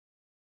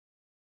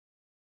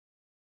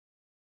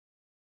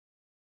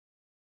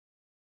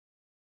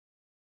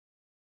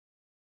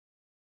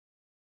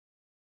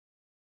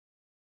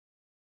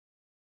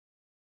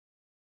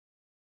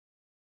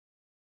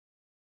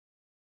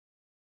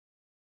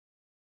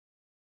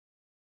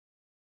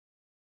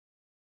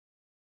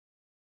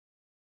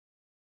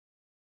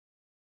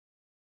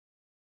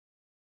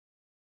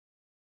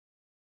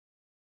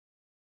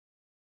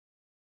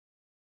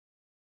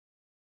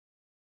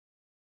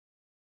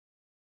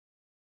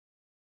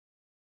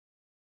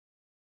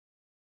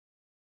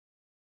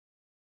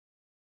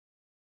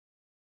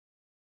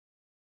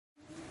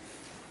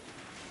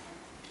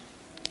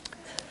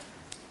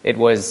It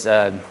was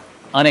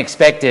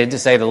unexpected, to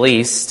say the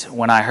least,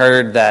 when I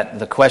heard that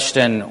the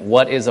question,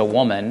 "What is a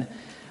woman?"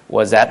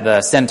 was at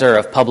the center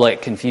of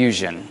public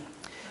confusion.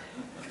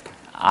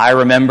 I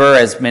remember,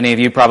 as many of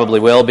you probably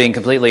will, being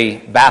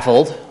completely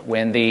baffled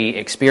when the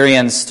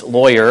experienced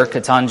lawyer,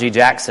 Ketanji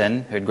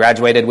Jackson, who had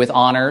graduated with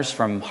honors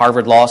from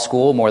Harvard Law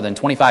School more than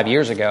 25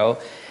 years ago,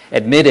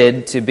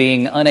 admitted to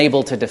being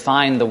unable to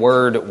define the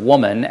word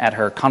woman at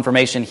her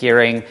confirmation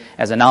hearing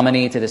as a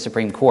nominee to the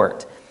Supreme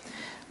Court.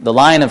 The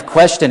line of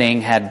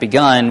questioning had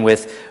begun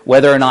with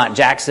whether or not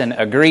Jackson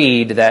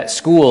agreed that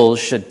schools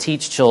should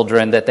teach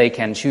children that they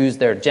can choose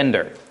their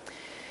gender.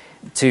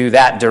 To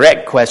that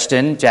direct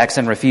question,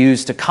 Jackson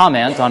refused to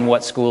comment on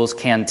what schools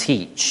can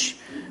teach.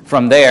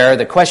 From there,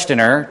 the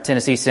questioner,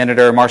 Tennessee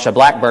Senator Marsha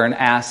Blackburn,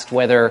 asked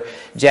whether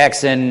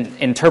Jackson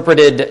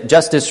interpreted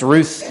Justice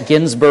Ruth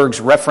Ginsburg's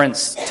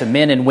reference to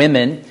men and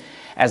women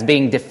as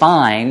being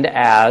defined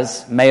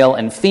as male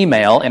and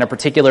female in a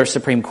particular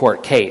Supreme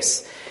Court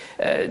case.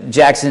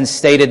 Jackson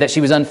stated that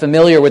she was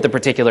unfamiliar with the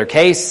particular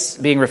case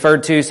being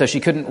referred to, so she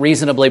couldn't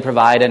reasonably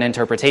provide an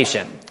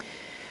interpretation.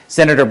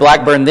 Senator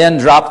Blackburn then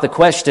dropped the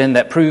question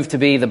that proved to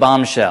be the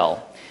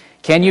bombshell.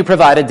 Can you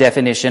provide a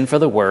definition for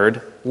the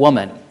word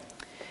woman?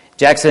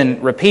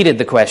 Jackson repeated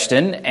the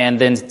question and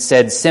then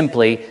said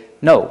simply,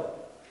 "No,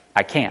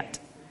 I can't."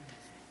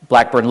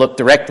 Blackburn looked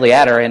directly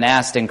at her and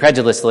asked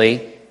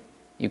incredulously,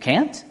 "You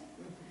can't?"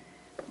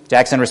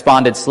 Jackson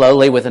responded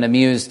slowly with an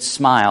amused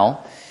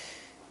smile,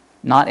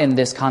 "Not in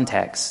this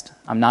context.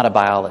 I'm not a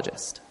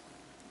biologist."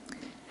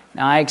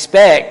 Now, I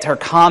expect her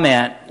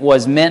comment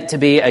was meant to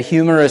be a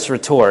humorous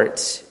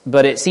retort,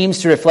 but it seems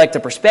to reflect a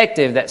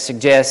perspective that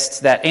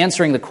suggests that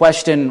answering the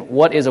question,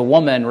 "What is a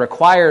woman?"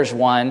 requires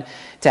one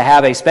to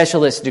have a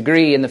specialist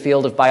degree in the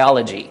field of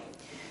biology.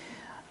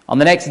 On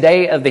the next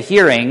day of the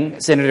hearing,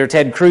 Senator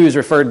Ted Cruz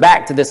referred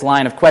back to this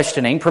line of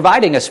questioning,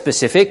 providing a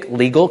specific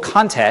legal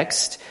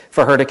context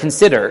for her to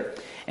consider.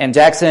 And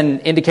Jackson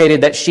indicated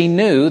that she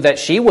knew that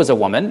she was a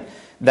woman,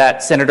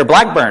 that Senator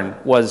Blackburn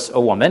was a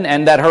woman,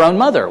 and that her own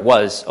mother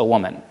was a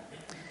woman.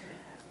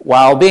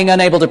 While being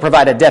unable to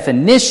provide a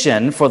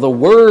definition for the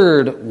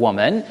word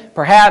woman,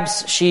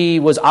 perhaps she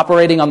was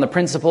operating on the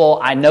principle,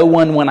 "I know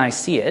one when I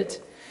see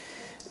it."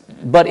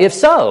 But if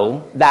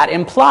so, that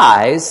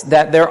implies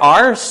that there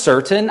are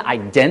certain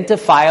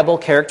identifiable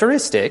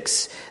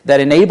characteristics that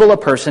enable a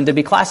person to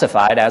be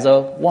classified as a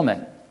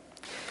woman.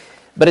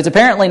 But it's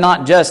apparently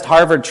not just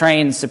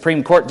Harvard-trained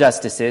Supreme Court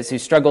justices who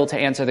struggle to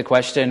answer the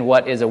question,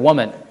 "What is a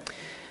woman?"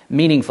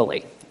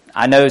 meaningfully.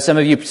 I know some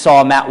of you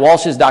saw Matt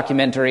Walsh's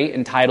documentary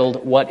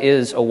entitled, "What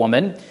is a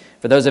Woman?"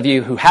 For those of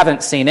you who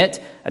haven't seen it,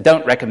 I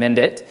don't recommend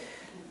it.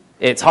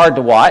 It's hard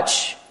to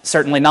watch,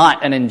 certainly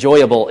not an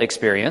enjoyable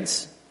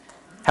experience.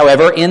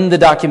 However, in the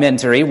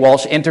documentary,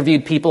 Walsh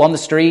interviewed people on the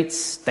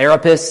streets,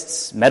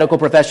 therapists, medical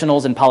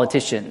professionals, and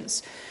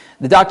politicians.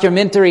 The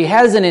documentary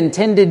has an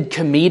intended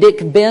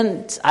comedic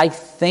bent, I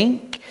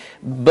think,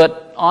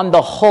 but on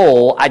the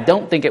whole, I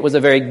don't think it was a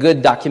very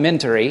good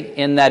documentary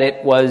in that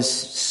it was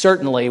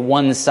certainly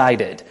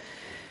one-sided.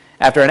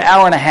 After an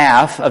hour and a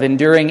half of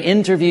enduring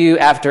interview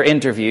after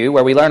interview,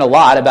 where we learn a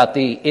lot about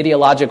the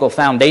ideological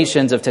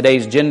foundations of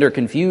today's gender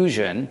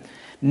confusion,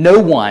 no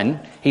one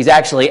he's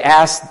actually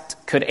asked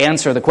could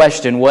answer the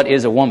question, "What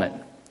is a woman?"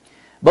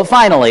 But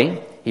finally,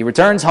 he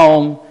returns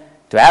home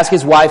to ask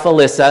his wife,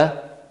 Alyssa,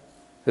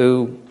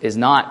 who is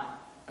not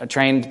a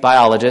trained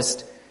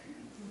biologist,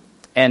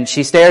 and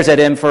she stares at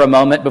him for a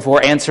moment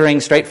before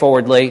answering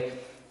straightforwardly,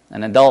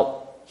 "An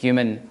adult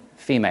human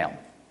female."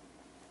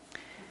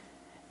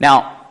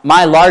 Now,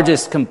 my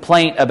largest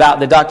complaint about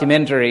the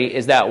documentary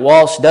is that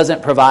Walsh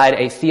doesn't provide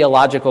a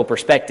theological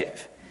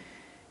perspective.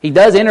 He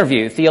does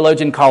interview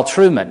theologian Carl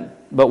Trueman,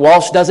 but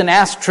Walsh doesn't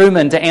ask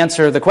Trueman to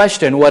answer the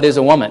question, "What is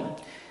a woman?"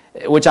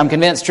 which I'm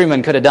convinced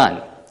Trueman could have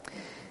done.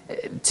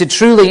 To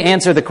truly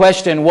answer the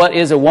question, "What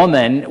is a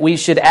woman?" we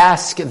should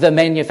ask the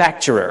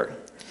manufacturer.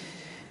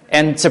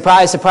 And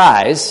surprise,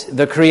 surprise,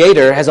 the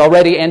Creator has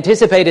already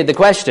anticipated the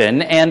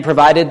question and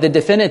provided the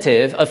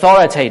definitive,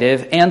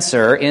 authoritative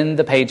answer in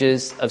the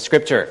pages of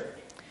Scripture.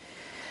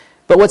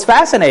 But what's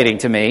fascinating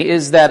to me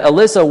is that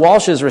Alyssa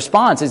Walsh's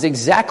response is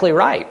exactly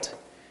right.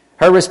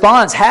 Her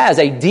response has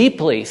a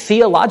deeply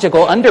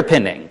theological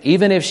underpinning,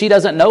 even if she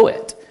doesn't know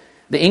it.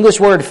 The English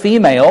word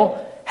female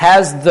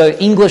has the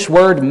English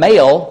word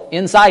male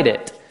inside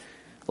it.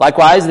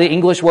 Likewise, the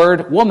English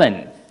word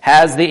woman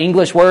has the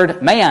English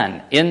word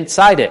man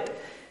inside it.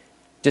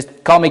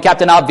 Just call me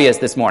Captain Obvious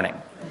this morning.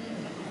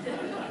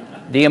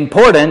 The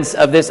importance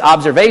of this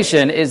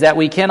observation is that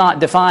we cannot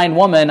define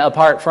woman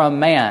apart from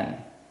man.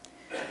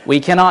 We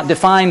cannot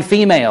define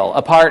female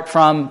apart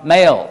from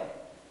male.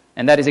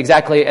 And that is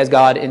exactly as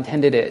God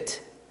intended it.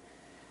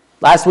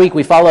 Last week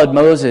we followed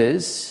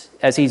Moses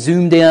as he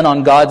zoomed in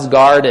on God's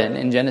garden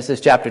in Genesis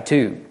chapter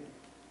 2.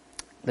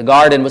 The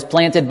garden was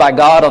planted by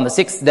God on the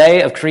 6th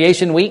day of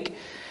creation week.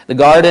 The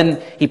garden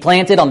he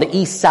planted on the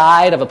east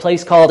side of a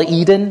place called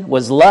Eden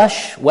was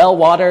lush,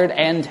 well-watered,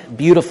 and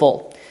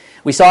beautiful.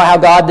 We saw how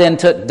God then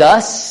took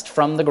dust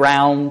from the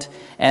ground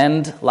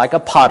and, like a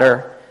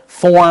potter,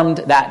 formed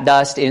that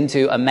dust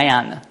into a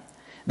man.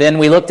 Then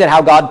we looked at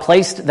how God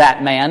placed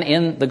that man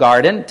in the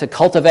garden to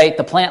cultivate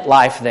the plant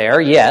life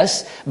there,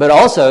 yes, but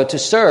also to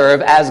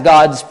serve as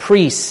God's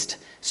priest,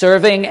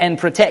 serving and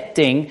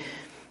protecting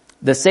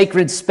the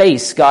sacred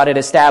space God had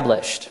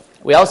established.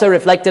 We also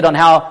reflected on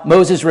how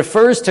Moses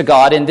refers to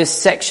God in this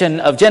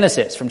section of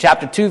Genesis, from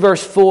chapter 2,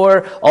 verse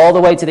 4, all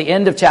the way to the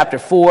end of chapter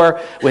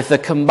 4, with the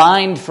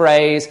combined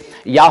phrase,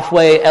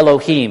 Yahweh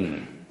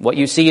Elohim, what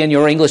you see in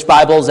your English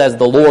Bibles as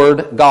the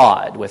Lord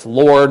God, with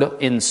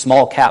Lord in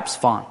small caps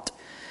font.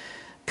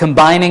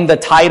 Combining the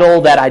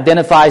title that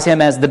identifies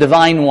him as the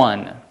Divine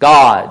One,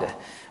 God,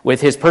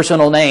 with his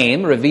personal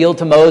name revealed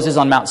to Moses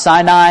on Mount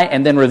Sinai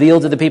and then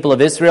revealed to the people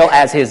of Israel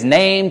as his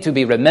name to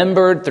be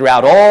remembered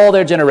throughout all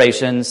their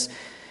generations,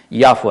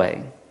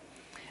 Yahweh.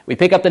 We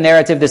pick up the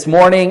narrative this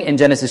morning in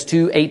Genesis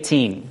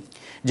 2:18.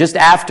 Just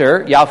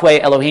after Yahweh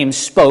Elohim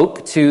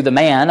spoke to the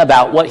man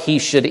about what he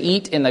should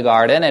eat in the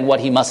garden and what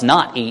he must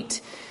not eat,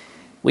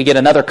 we get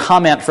another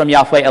comment from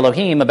Yahweh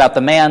Elohim about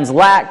the man's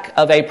lack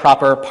of a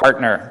proper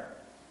partner.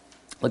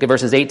 Look at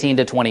verses 18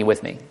 to 20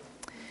 with me.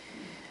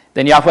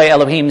 Then Yahweh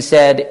Elohim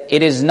said,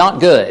 "It is not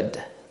good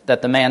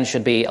that the man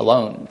should be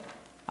alone.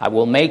 I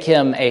will make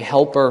him a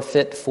helper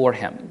fit for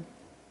him."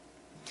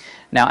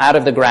 Now out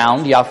of the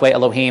ground Yahweh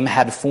Elohim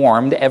had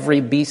formed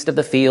every beast of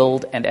the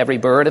field and every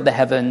bird of the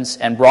heavens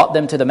and brought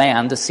them to the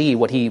man to see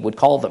what he would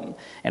call them.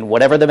 And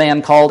whatever the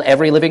man called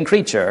every living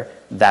creature,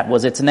 that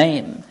was its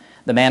name.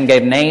 The man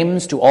gave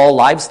names to all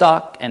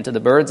livestock and to the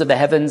birds of the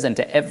heavens and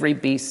to every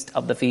beast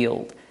of the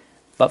field.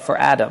 But for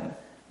Adam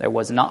there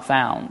was not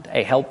found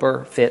a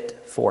helper fit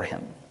for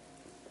him.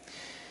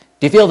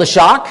 Do you feel the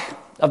shock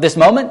of this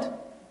moment?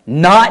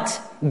 Not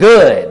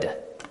good.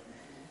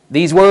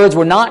 These words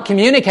were not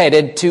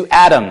communicated to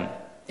Adam.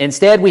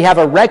 Instead, we have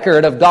a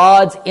record of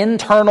God's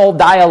internal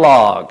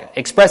dialogue,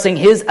 expressing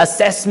his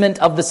assessment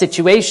of the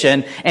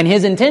situation and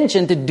his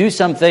intention to do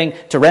something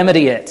to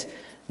remedy it.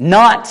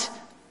 Not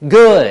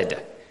good.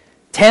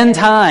 10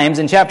 times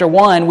in chapter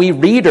 1, we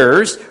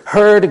readers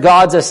heard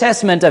God's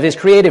assessment of his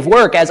creative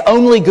work as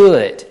only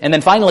good, and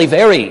then finally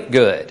very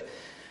good.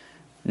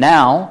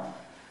 Now,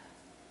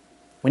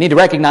 we need to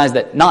recognize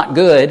that not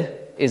good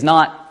is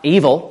not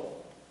evil.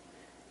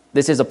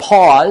 This is a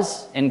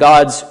pause in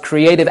God's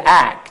creative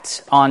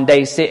act on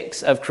day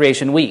 6 of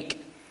creation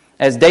week.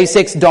 As day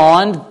 6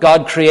 dawned,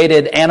 God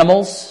created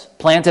animals,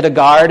 planted a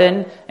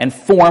garden, and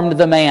formed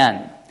the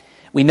man.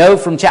 We know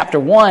from chapter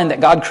 1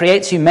 that God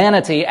creates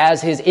humanity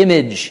as his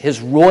image,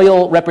 his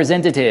royal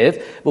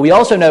representative, but we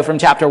also know from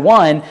chapter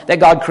 1 that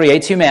God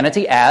creates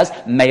humanity as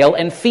male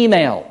and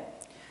female.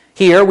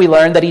 Here we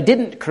learn that he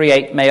didn't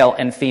create male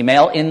and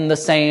female in the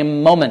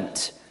same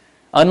moment.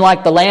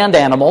 Unlike the land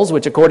animals,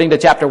 which according to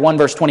chapter 1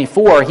 verse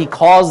 24, he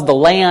caused the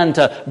land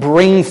to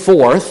bring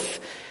forth,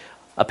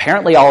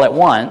 apparently all at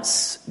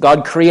once,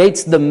 God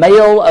creates the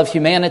male of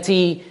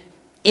humanity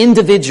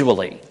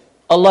individually,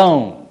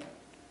 alone.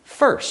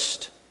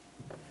 First.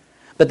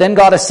 But then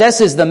God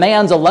assesses the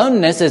man's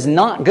aloneness as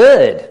not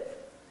good.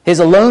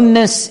 His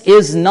aloneness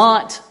is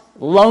not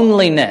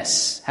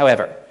loneliness,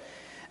 however.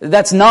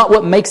 That's not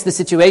what makes the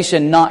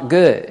situation not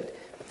good.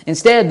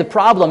 Instead, the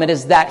problem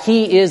is that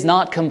he is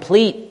not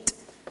complete.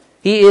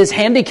 He is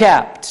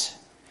handicapped.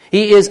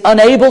 He is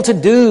unable to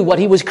do what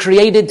he was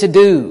created to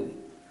do.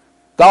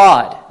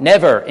 God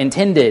never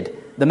intended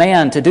the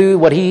man to do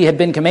what he had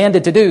been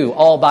commanded to do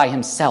all by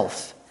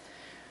himself.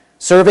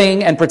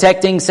 Serving and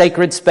protecting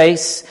sacred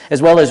space,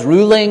 as well as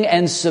ruling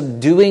and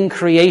subduing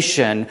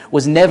creation,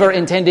 was never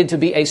intended to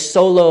be a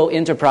solo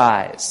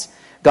enterprise.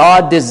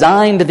 God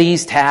designed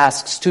these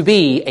tasks to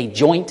be a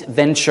joint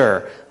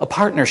venture, a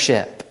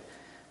partnership.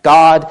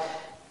 God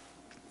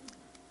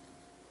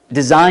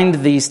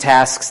designed these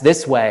tasks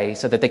this way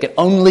so that they could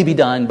only be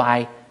done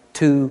by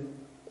 2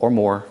 or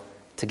more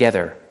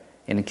together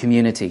in a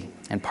community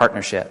and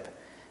partnership.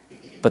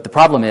 But the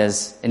problem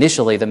is,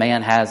 initially, the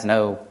man has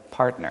no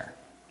partner.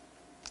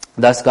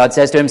 Thus, God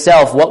says to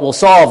himself, what will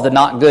solve the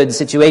not good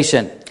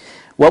situation?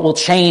 What will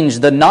change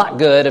the not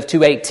good of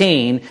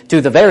 2:18 to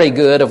the very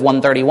good of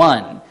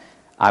 1:31?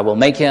 I will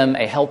make him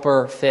a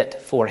helper fit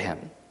for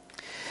him.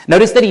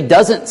 Notice that he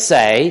doesn't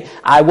say,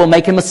 I will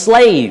make him a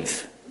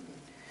slave.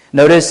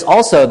 Notice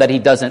also that he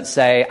doesn't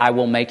say, I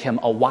will make him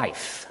a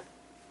wife.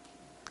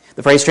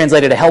 The phrase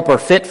translated a helper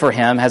fit for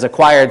him has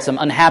acquired some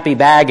unhappy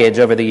baggage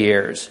over the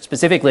years,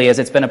 specifically as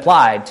it's been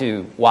applied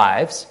to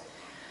wives.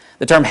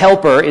 The term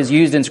helper is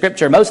used in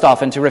Scripture most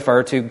often to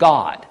refer to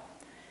God.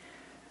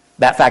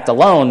 That fact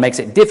alone makes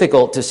it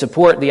difficult to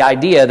support the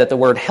idea that the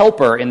word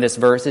helper in this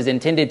verse is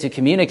intended to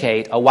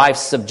communicate a wife's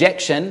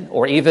subjection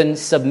or even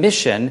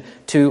submission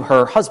to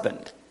her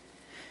husband.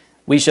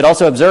 We should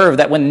also observe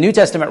that when New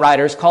Testament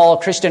writers call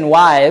Christian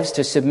wives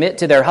to submit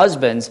to their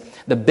husbands,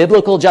 the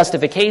biblical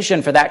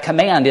justification for that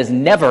command is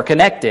never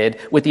connected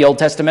with the Old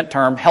Testament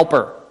term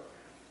helper.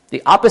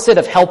 The opposite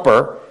of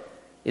helper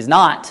is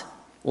not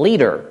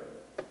leader.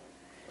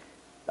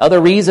 Other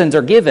reasons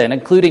are given,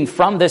 including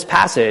from this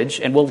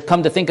passage, and we'll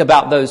come to think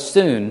about those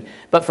soon.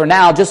 But for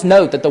now, just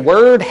note that the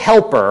word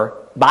helper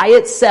by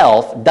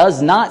itself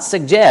does not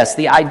suggest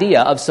the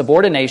idea of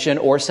subordination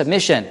or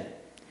submission.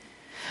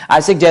 I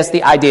suggest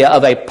the idea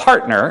of a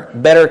partner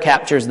better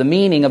captures the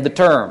meaning of the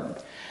term.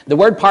 The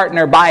word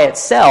partner by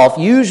itself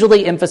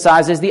usually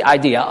emphasizes the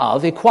idea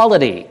of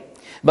equality,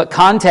 but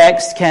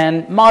context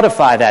can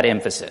modify that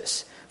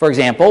emphasis. For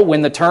example,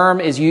 when the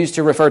term is used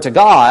to refer to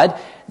God,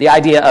 the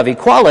idea of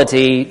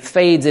equality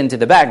fades into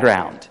the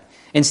background.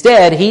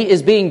 Instead, he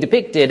is being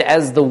depicted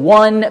as the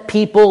one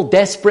people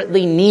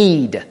desperately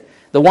need,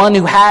 the one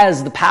who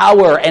has the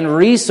power and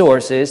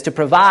resources to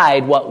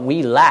provide what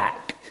we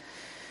lack.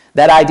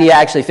 That idea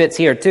actually fits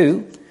here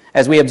too,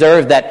 as we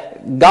observe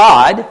that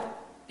God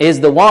is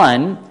the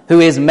one who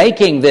is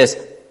making this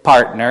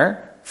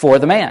partner for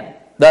the man.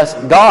 Thus,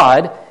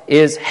 God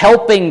is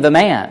helping the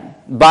man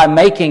by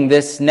making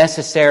this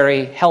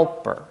necessary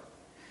helper.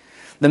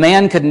 The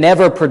man could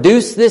never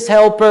produce this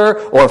helper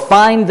or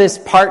find this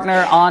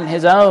partner on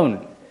his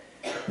own.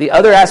 The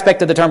other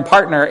aspect of the term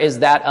partner is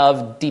that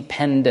of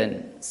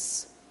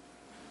dependence.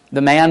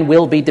 The man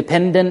will be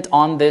dependent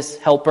on this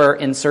helper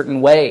in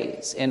certain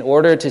ways in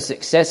order to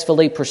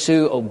successfully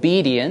pursue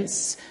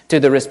obedience to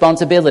the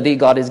responsibility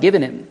God has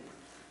given him.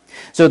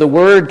 So the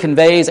word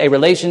conveys a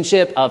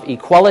relationship of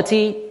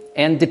equality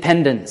and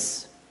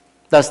dependence.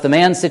 Thus, the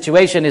man's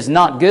situation is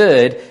not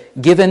good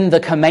given the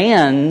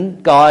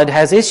command God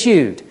has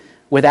issued,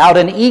 without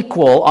an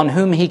equal on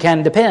whom he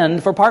can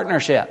depend for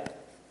partnership.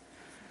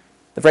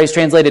 The phrase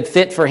translated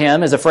fit for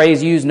him is a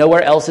phrase used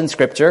nowhere else in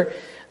Scripture.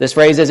 This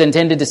phrase is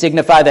intended to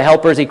signify the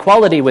helper's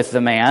equality with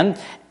the man,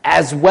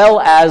 as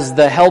well as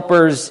the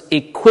helper's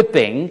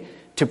equipping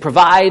to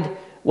provide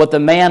what the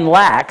man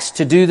lacks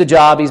to do the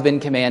job he's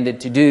been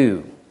commanded to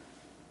do.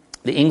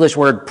 The English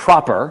word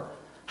proper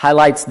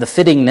highlights the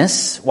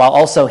fittingness while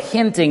also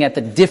hinting at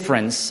the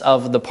difference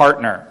of the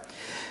partner.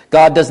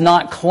 God does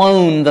not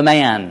clone the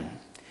man.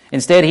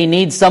 Instead, he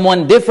needs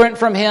someone different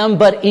from him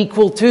but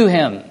equal to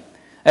him.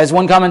 As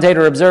one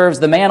commentator observes,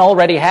 the man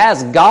already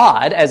has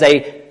God as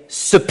a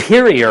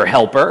superior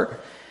helper,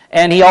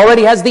 and he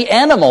already has the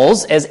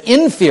animals as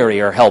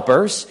inferior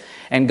helpers,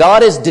 and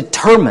God is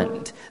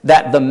determined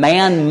that the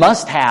man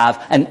must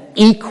have an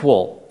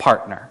equal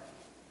partner.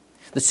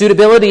 The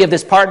suitability of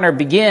this partner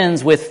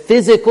begins with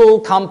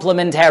physical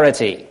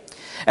complementarity.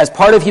 As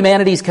part of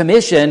humanity's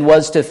commission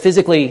was to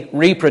physically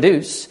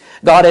reproduce,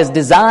 God has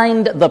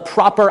designed the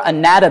proper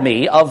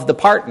anatomy of the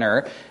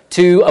partner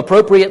to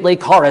appropriately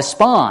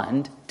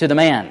correspond to the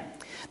man.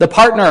 The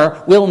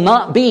partner will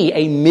not be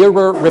a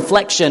mirror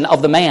reflection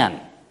of the man.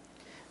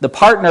 The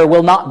partner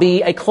will not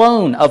be a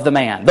clone of the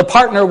man. The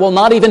partner will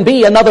not even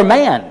be another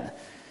man.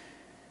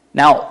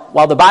 Now,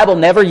 while the Bible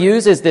never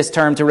uses this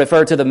term to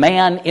refer to the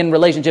man in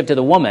relationship to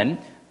the woman,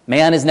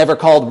 man is never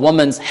called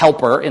woman's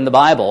helper in the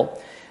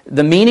Bible,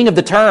 the meaning of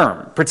the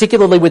term,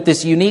 particularly with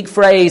this unique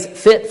phrase,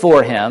 fit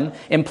for him,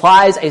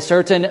 implies a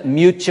certain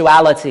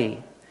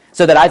mutuality.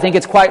 So that I think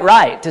it's quite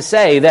right to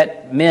say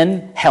that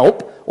men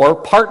help or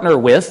partner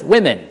with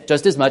women,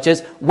 just as much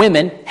as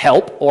women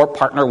help or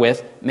partner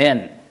with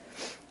men.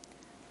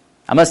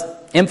 I must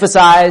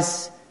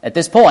emphasize at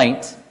this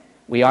point,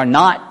 we are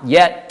not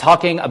yet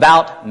talking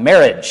about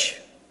marriage.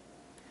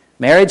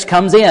 Marriage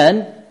comes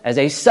in as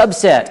a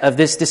subset of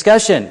this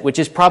discussion, which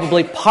is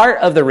probably part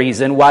of the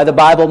reason why the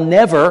Bible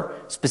never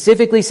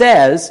specifically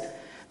says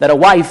that a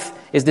wife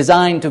is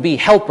designed to be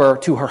helper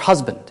to her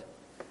husband.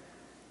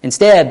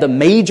 Instead, the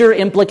major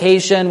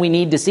implication we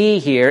need to see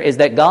here is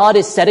that God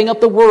is setting up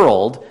the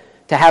world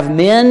to have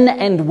men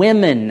and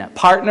women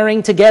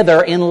partnering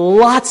together in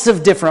lots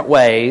of different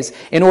ways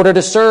in order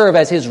to serve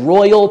as his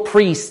royal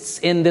priests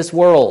in this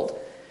world.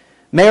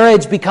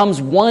 Marriage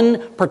becomes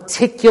one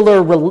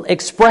particular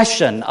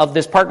expression of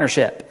this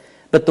partnership,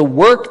 but the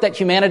work that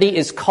humanity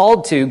is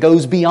called to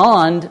goes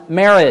beyond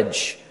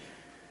marriage.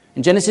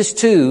 In Genesis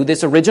 2,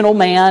 this original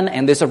man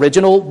and this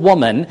original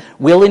woman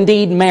will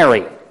indeed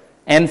marry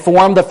and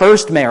form the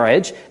first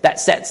marriage that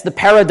sets the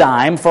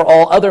paradigm for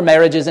all other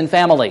marriages and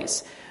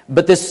families.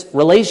 But this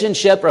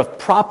relationship of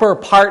proper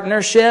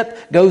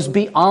partnership goes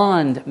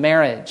beyond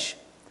marriage.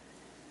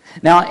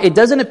 Now, it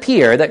doesn't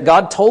appear that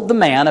God told the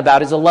man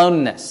about his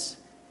aloneness.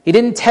 He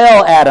didn't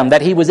tell Adam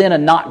that he was in a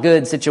not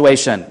good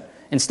situation.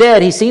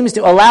 Instead, he seems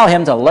to allow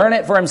him to learn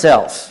it for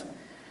himself.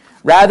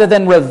 Rather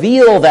than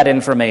reveal that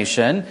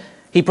information,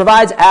 he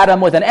provides Adam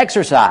with an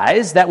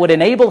exercise that would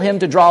enable him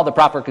to draw the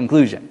proper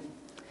conclusion.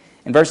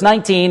 In verse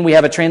 19, we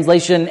have a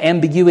translation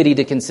ambiguity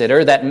to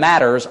consider that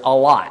matters a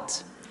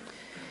lot.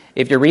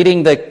 If you're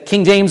reading the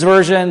King James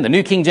Version, the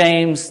New King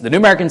James, the New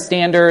American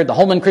Standard, the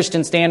Holman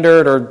Christian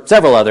Standard, or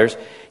several others,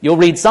 you'll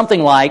read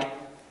something like,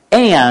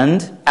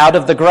 "And out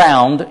of the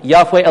ground,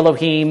 Yahweh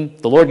Elohim,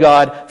 the Lord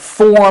God,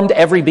 formed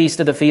every beast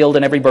of the field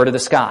and every bird of the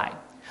sky."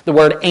 The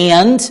word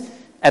 "and"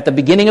 at the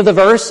beginning of the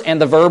verse and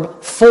the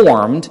verb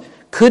 "formed"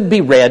 could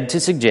be read to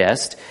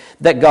suggest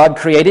that God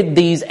created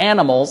these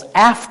animals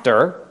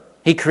after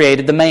he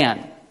created the man.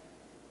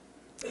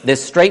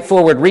 This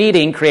straightforward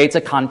reading creates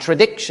a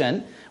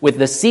contradiction with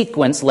the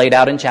sequence laid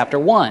out in chapter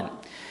 1,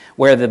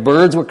 where the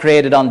birds were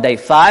created on day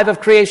 5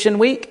 of creation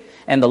week,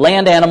 and the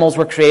land animals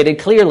were created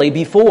clearly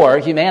before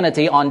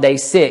humanity on day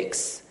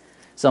 6.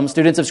 Some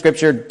students of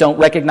Scripture don't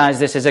recognize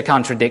this as a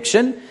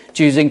contradiction,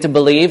 choosing to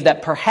believe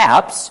that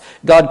perhaps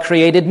God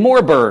created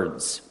more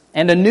birds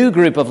and a new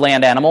group of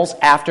land animals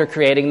after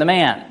creating the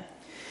man.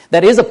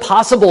 That is a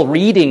possible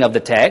reading of the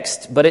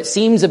text, but it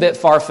seems a bit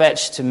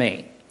far-fetched to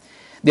me.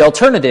 The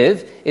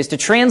alternative is to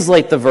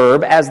translate the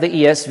verb as the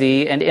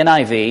ESV and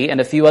NIV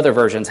and a few other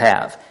versions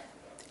have.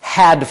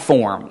 Had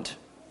formed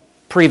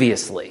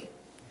previously.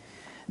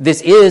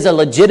 This is a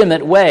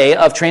legitimate way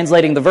of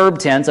translating the verb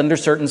tense under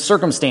certain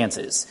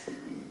circumstances.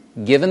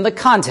 Given the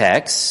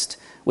context,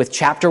 with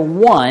chapter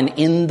 1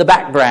 in the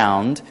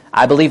background,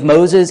 I believe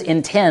Moses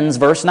intends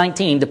verse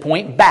 19 to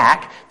point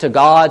back to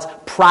God's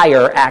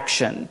prior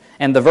action.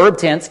 And the verb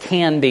tense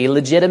can be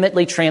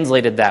legitimately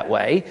translated that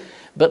way,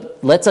 but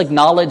let's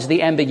acknowledge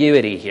the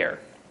ambiguity here.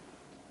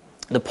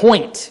 The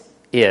point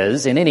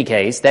is, in any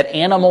case, that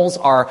animals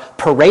are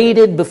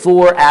paraded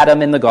before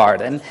Adam in the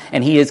garden,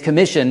 and he is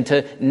commissioned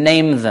to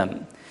name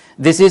them.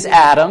 This is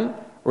Adam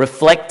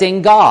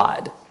reflecting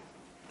God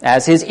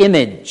as his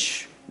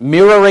image,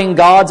 mirroring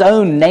God's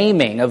own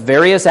naming of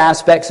various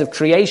aspects of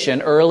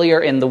creation earlier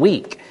in the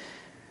week.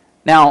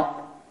 Now,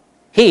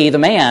 he, the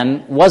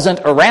man,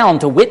 wasn't around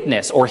to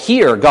witness or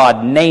hear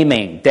God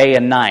naming day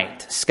and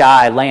night,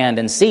 sky, land,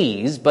 and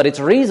seas, but it's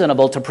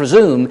reasonable to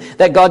presume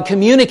that God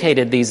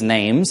communicated these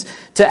names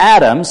to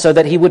Adam so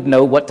that he would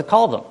know what to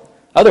call them.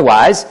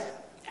 Otherwise,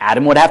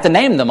 Adam would have to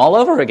name them all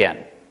over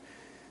again.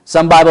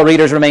 Some Bible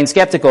readers remain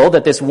skeptical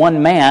that this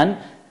one man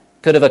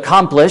could have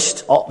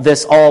accomplished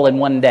this all in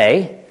one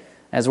day.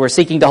 As we're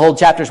seeking to hold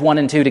chapters 1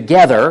 and 2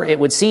 together, it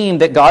would seem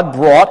that God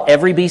brought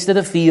every beast of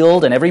the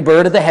field and every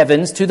bird of the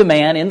heavens to the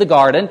man in the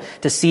garden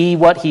to see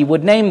what he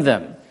would name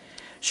them.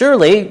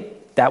 Surely,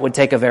 that would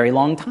take a very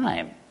long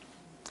time.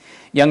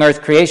 Young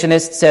earth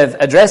creationists have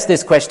addressed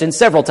this question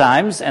several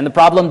times, and the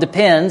problem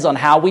depends on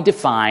how we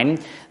define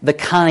the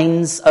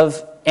kinds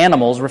of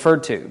animals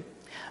referred to.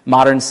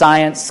 Modern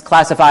science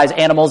classifies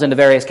animals into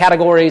various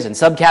categories and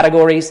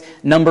subcategories,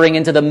 numbering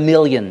into the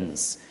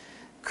millions.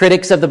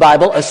 Critics of the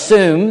Bible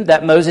assume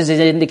that Moses is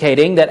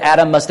indicating that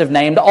Adam must have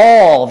named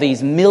all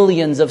these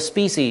millions of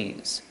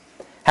species.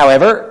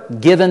 However,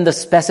 given the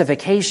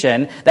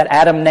specification that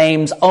Adam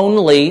names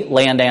only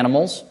land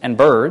animals and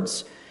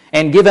birds,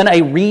 and given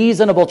a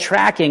reasonable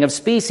tracking of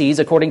species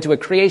according to a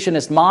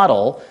creationist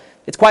model,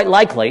 it's quite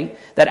likely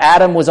that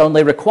Adam was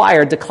only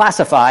required to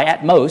classify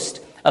at most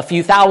a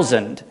few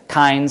thousand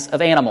kinds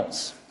of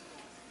animals.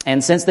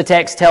 And since the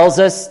text tells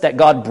us that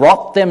God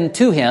brought them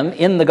to him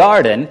in the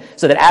garden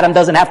so that Adam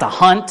doesn't have to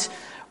hunt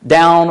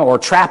down or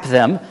trap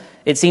them,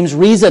 it seems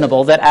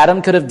reasonable that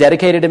Adam could have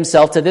dedicated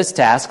himself to this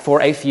task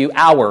for a few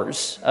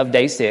hours of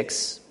day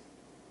 6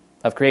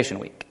 of creation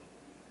week.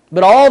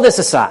 But all this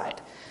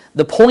aside,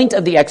 the point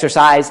of the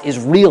exercise is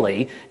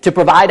really to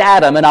provide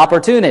Adam an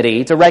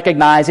opportunity to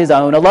recognize his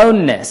own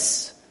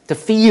aloneness, to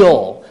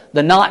feel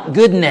the not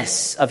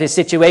goodness of his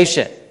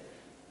situation.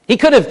 He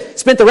could have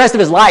spent the rest of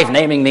his life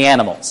naming the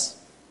animals.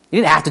 He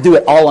didn't have to do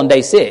it all on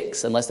day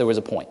 6 unless there was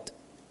a point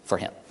for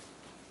him.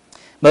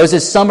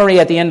 Moses' summary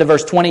at the end of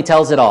verse 20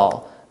 tells it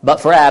all. But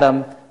for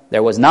Adam,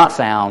 there was not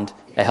found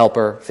a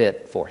helper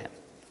fit for him.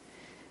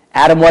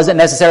 Adam wasn't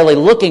necessarily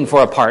looking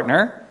for a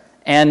partner,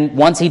 and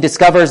once he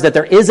discovers that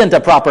there isn't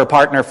a proper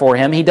partner for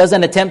him, he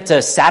doesn't attempt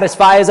to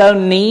satisfy his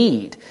own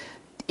need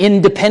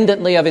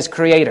independently of his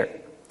Creator.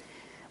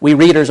 We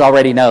readers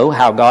already know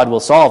how God will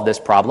solve this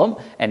problem,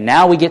 and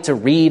now we get to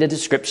read a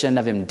description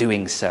of him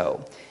doing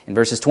so. In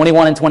verses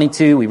 21 and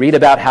 22, we read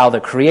about how the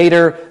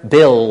Creator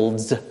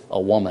builds a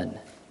woman.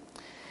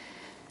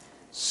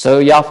 So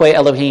Yahweh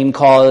Elohim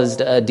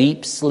caused a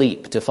deep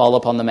sleep to fall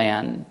upon the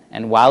man,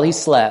 and while he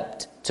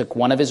slept, took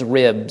one of his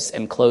ribs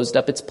and closed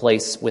up its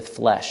place with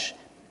flesh.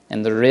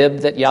 And the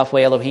rib that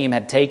Yahweh Elohim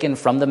had taken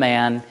from the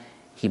man,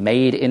 he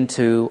made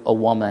into a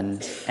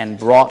woman and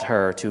brought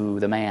her to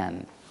the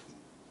man.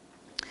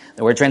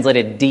 The word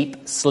translated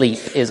deep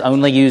sleep is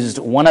only used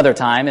one other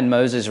time in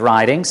Moses'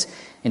 writings,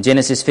 in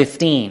Genesis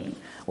 15,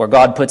 where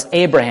God puts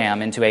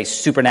Abraham into a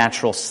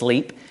supernatural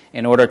sleep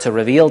in order to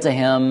reveal to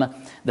him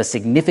the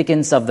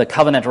significance of the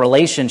covenant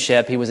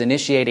relationship he was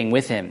initiating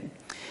with him.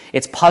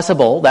 It's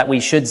possible that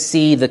we should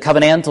see the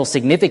covenantal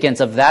significance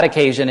of that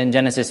occasion in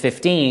Genesis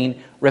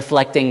 15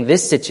 reflecting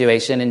this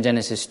situation in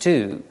Genesis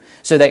 2,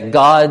 so that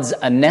God's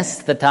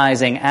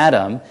anesthetizing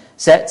Adam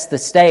sets the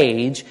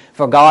stage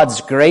for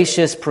God's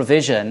gracious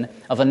provision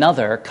of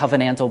another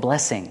covenantal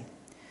blessing.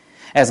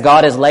 As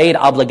God has laid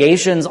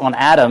obligations on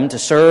Adam to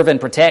serve and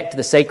protect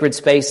the sacred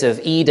space of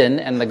Eden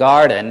and the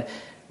garden,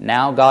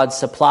 now God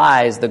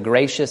supplies the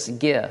gracious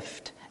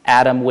gift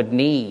Adam would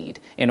need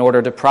in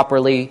order to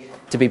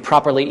be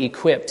properly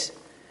equipped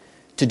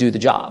to do the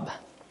job.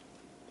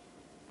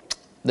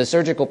 The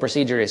surgical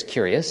procedure is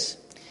curious.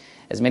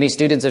 As many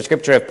students of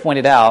Scripture have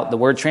pointed out, the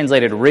word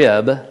translated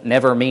rib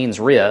never means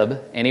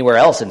rib anywhere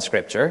else in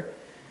Scripture.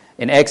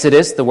 In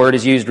Exodus, the word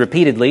is used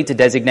repeatedly to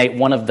designate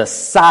one of the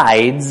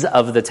sides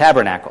of the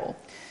tabernacle.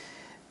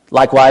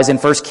 Likewise, in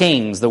 1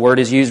 Kings, the word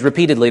is used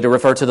repeatedly to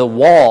refer to the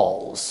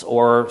walls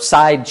or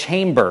side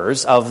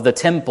chambers of the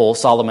temple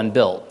Solomon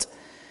built.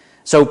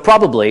 So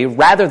probably,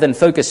 rather than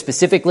focus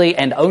specifically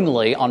and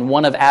only on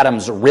one of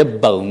Adam's rib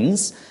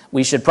bones,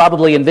 we should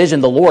probably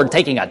envision the Lord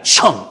taking a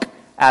chunk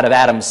out of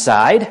Adam's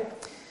side,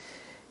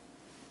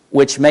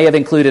 which may have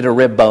included a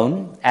rib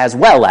bone, as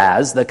well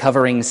as the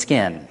covering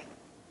skin.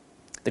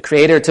 The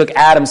Creator took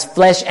Adam's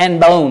flesh and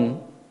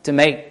bone to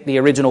make the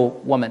original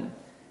woman.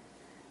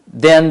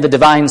 Then the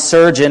divine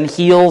surgeon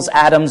heals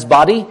Adam's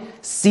body,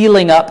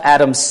 sealing up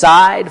Adam's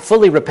side,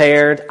 fully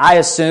repaired, I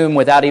assume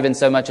without even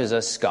so much as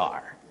a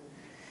scar.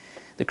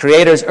 The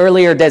Creator's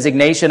earlier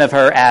designation of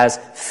her as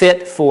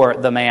fit for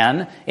the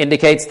man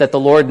indicates that the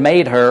Lord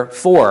made her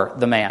for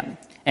the man.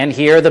 And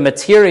here the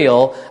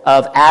material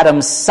of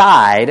Adam's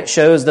side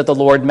shows that the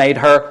Lord made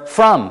her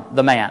from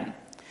the man.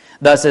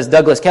 Thus, as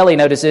Douglas Kelly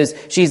notices,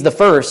 she's the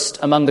first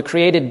among the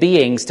created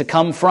beings to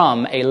come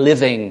from a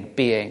living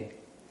being.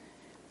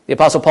 The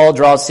Apostle Paul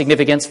draws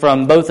significance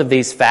from both of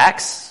these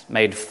facts,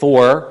 made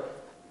for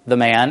the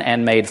man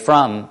and made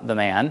from the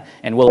man,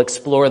 and we'll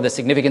explore the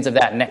significance of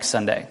that next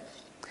Sunday.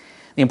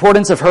 The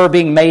importance of her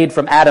being made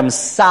from Adam's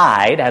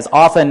side has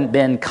often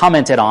been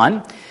commented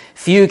on.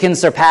 Few can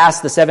surpass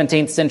the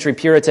 17th century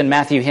Puritan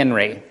Matthew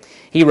Henry.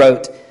 He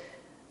wrote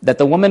that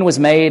the woman was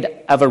made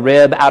of a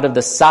rib out of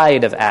the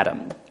side of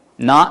Adam,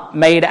 not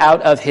made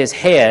out of his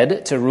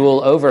head to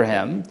rule over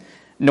him,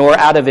 nor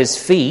out of his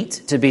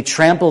feet to be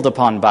trampled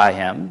upon by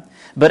him,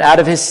 but out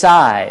of his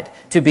side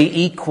to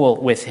be equal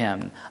with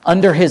him,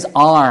 under his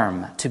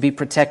arm to be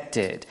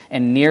protected,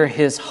 and near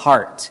his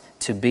heart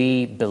to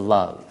be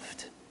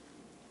beloved.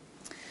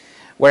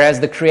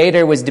 Whereas the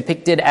Creator was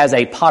depicted as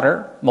a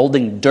potter,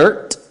 molding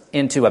dirt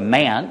into a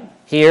man,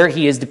 here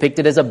he is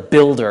depicted as a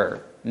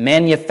builder,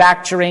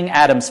 manufacturing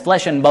Adam's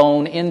flesh and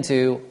bone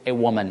into a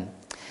woman.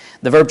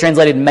 The verb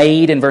translated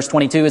made in verse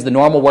 22 is the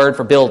normal word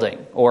for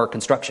building or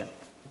construction.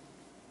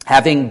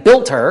 Having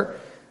built her,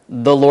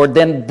 the Lord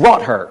then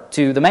brought her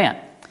to the man.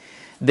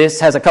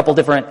 This has a couple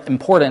different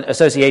important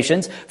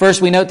associations.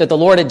 First, we note that the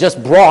Lord had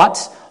just brought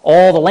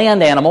all the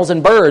land animals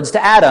and birds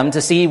to Adam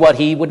to see what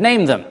he would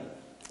name them.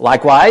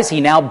 Likewise,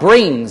 he now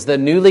brings the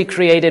newly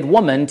created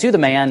woman to the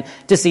man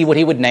to see what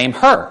he would name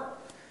her.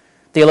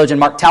 Theologian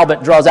Mark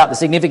Talbot draws out the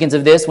significance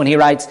of this when he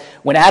writes,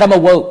 when Adam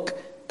awoke,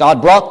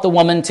 God brought the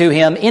woman to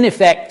him, in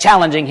effect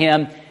challenging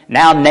him,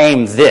 now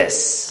name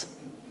this.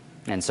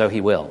 And so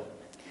he will.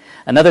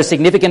 Another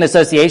significant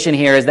association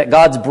here is that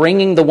God's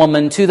bringing the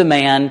woman to the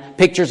man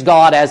pictures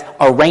God as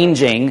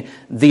arranging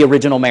the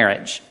original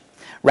marriage.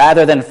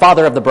 Rather than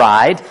father of the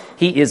bride,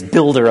 he is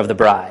builder of the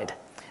bride.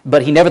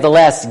 But he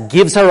nevertheless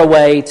gives her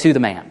away to the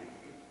man.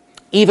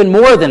 Even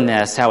more than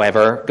this,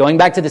 however, going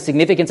back to the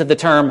significance of the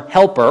term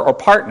helper or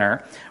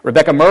partner,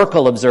 Rebecca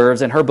Merkel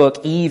observes in her book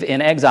Eve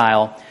in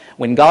Exile,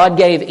 when God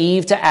gave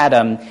Eve to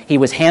Adam, he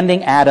was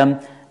handing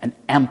Adam an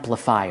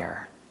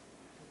amplifier.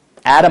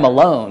 Adam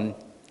alone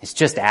is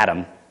just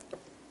Adam.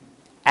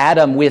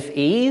 Adam with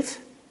Eve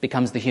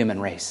becomes the human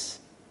race.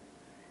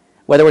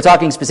 Whether we're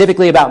talking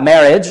specifically about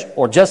marriage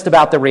or just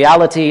about the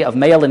reality of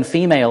male and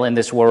female in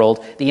this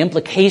world, the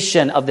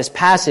implication of this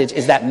passage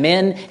is that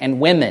men and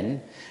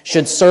women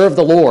should serve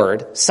the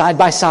Lord side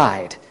by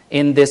side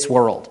in this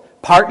world,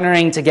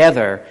 partnering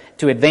together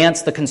to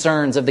advance the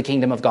concerns of the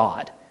kingdom of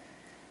God.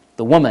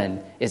 The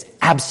woman is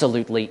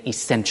absolutely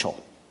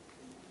essential.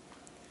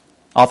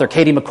 Author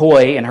Katie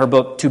McCoy, in her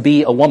book To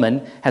Be a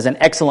Woman, has an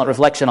excellent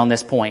reflection on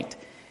this point.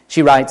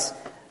 She writes,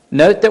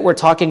 note that we're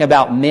talking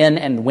about men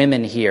and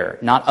women here,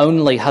 not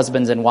only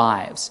husbands and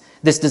wives.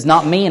 This does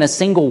not mean a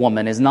single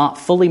woman is not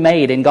fully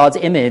made in God's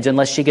image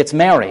unless she gets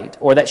married,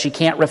 or that she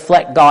can't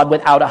reflect God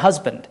without a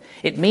husband.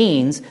 It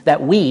means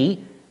that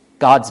we,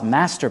 God's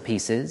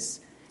masterpieces,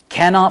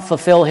 cannot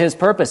fulfill his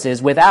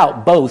purposes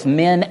without both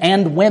men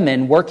and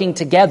women working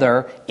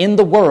together in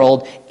the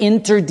world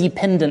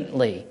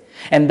interdependently.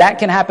 And that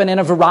can happen in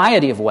a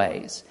variety of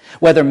ways.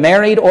 Whether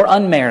married or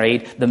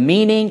unmarried, the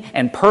meaning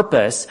and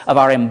purpose of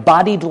our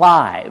embodied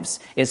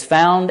lives is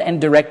found and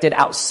directed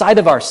outside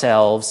of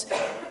ourselves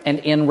and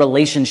in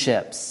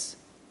relationships.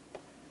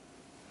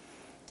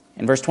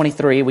 In verse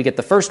 23, we get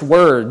the first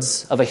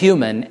words of a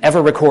human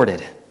ever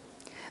recorded.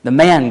 The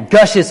man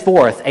gushes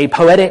forth a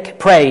poetic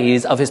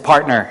praise of his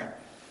partner.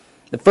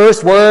 The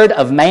first word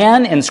of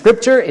man in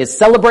Scripture is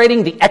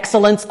celebrating the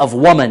excellence of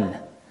woman.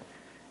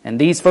 And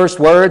these first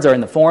words are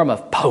in the form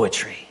of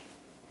poetry.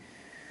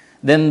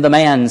 Then the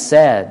man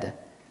said,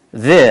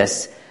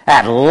 this,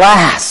 at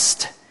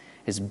last,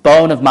 is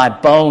bone of my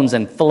bones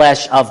and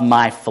flesh of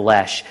my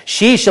flesh.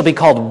 She shall be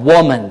called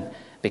woman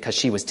because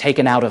she was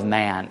taken out of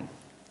man.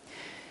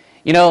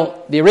 You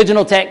know, the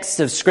original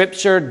texts of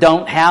Scripture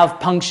don't have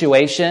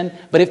punctuation,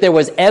 but if there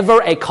was ever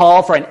a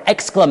call for an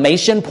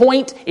exclamation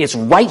point, it's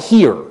right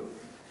here.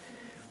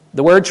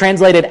 The word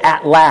translated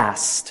at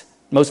last,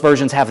 most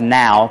versions have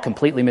now,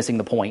 completely missing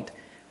the point,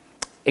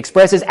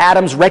 expresses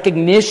Adam's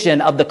recognition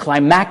of the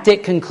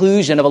climactic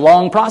conclusion of a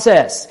long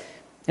process.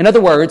 In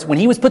other words, when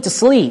he was put to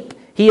sleep,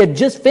 he had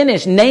just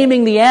finished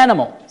naming the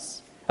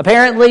animals.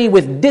 apparently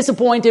with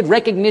disappointed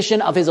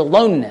recognition of his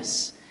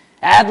aloneness.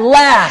 At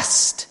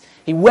last,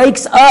 he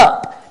wakes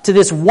up to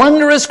this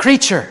wondrous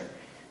creature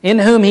in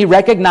whom he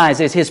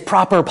recognizes his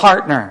proper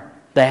partner,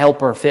 the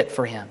helper fit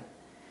for him.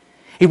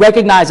 He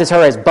recognizes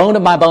her as bone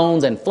of my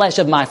bones and flesh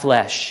of my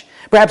flesh.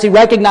 Perhaps he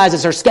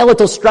recognizes her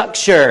skeletal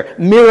structure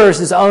mirrors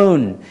his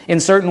own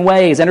in certain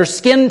ways, and her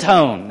skin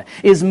tone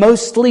is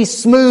mostly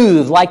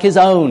smooth like his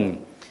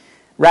own,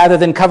 rather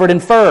than covered in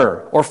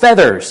fur or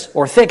feathers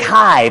or thick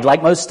hide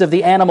like most of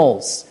the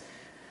animals.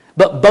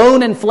 But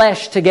bone and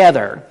flesh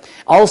together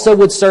also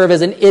would serve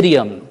as an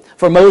idiom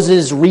for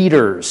Moses'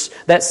 readers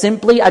that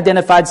simply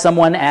identified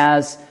someone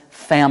as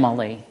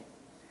family.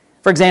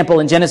 For example,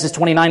 in Genesis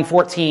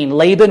 29:14,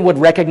 Laban would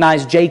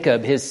recognize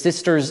Jacob, his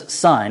sister's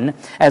son,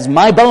 as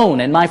my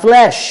bone and my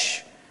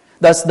flesh.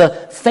 Thus, the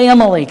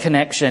family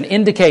connection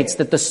indicates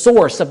that the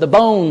source of the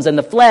bones and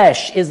the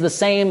flesh is the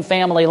same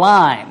family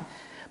line.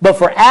 But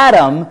for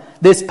Adam,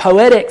 this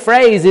poetic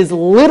phrase is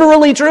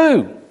literally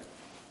true.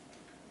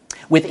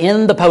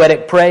 Within the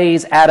poetic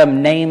praise,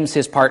 Adam names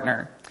his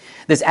partner.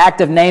 This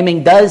act of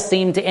naming does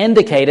seem to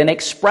indicate an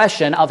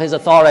expression of his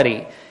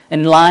authority,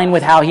 in line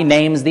with how he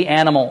names the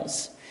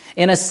animals.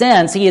 In a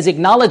sense, he is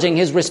acknowledging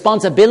his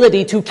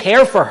responsibility to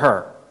care for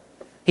her.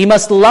 He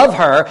must love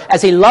her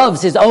as he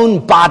loves his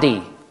own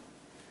body.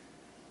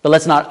 But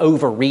let's not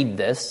overread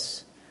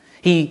this.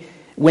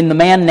 When the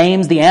man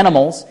names the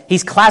animals,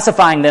 he's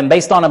classifying them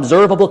based on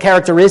observable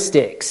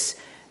characteristics.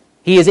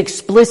 He is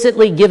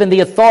explicitly given the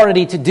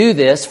authority to do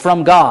this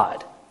from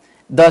God.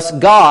 Thus,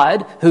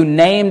 God, who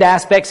named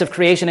aspects of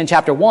creation in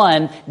chapter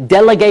 1,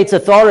 delegates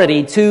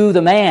authority to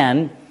the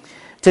man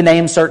to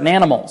name certain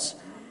animals.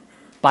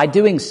 By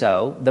doing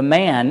so, the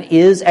man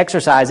is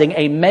exercising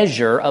a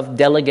measure of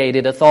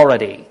delegated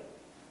authority.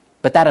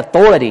 But that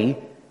authority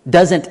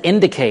doesn't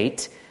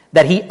indicate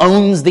that he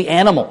owns the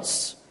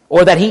animals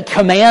or that he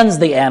commands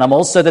the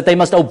animals so that they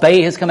must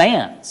obey his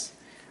commands.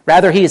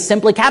 Rather, he is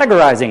simply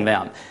categorizing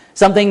them,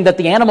 something that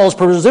the animals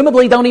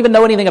presumably don't even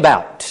know anything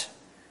about.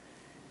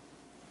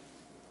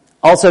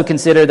 Also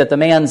consider that the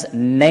man's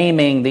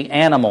naming the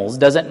animals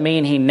doesn't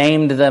mean he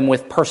named them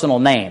with personal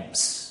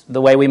names,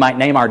 the way we might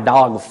name our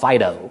dog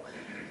Fido,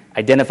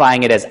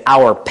 identifying it as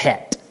our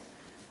pet.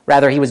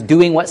 Rather, he was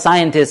doing what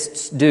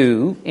scientists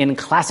do in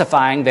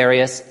classifying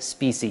various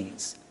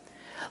species.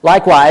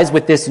 Likewise,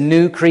 with this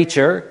new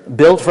creature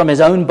built from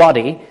his own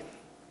body,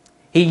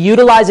 he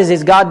utilizes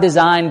his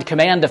God-designed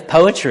command of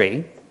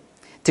poetry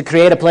to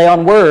create a play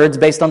on words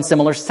based on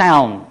similar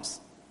sounds.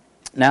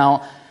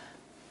 Now,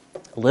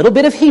 a little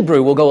bit of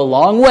Hebrew will go a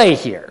long way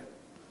here,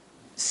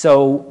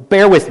 so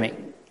bear with me.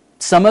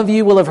 Some of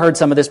you will have heard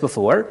some of this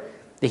before.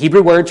 The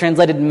Hebrew word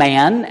translated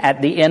man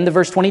at the end of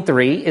verse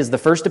 23 is the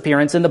first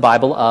appearance in the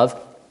Bible of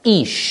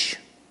ish.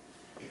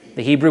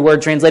 The Hebrew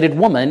word translated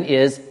woman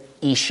is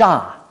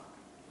isha.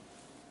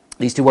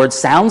 These two words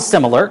sound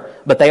similar,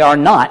 but they are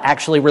not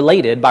actually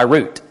related by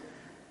root.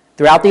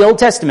 Throughout the Old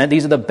Testament,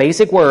 these are the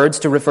basic words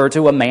to refer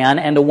to a man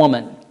and a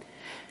woman.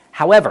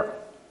 However,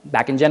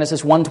 back in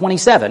Genesis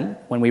 1:27,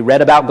 when we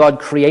read about God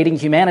creating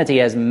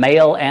humanity as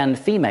male and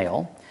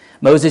female,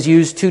 Moses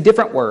used two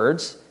different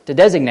words to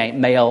designate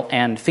male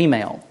and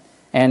female.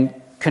 And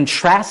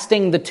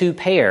contrasting the two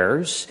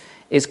pairs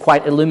is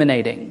quite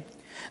illuminating.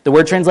 The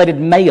word translated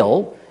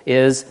male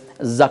is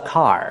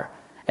zakar,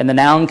 and the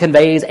noun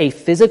conveys a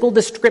physical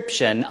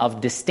description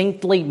of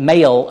distinctly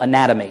male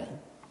anatomy.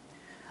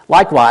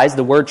 Likewise,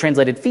 the word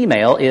translated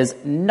female is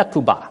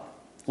nakuba,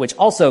 which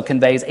also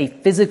conveys a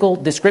physical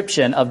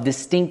description of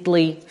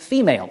distinctly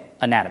female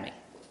anatomy.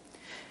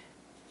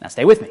 Now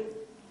stay with me.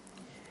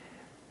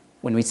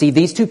 When we see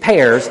these two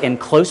pairs in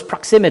close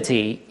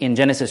proximity in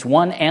Genesis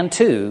 1 and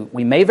 2,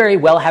 we may very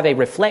well have a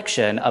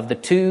reflection of the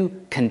two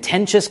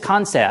contentious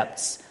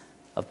concepts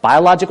of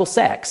biological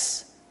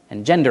sex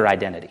and gender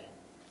identity.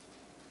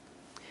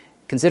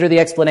 Consider the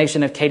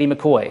explanation of Katie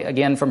McCoy,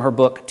 again from her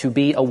book, To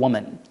Be a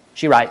Woman.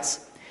 She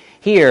writes,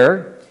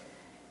 here,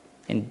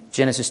 in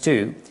Genesis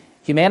 2,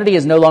 humanity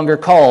is no longer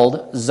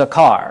called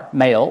zakar,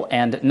 male,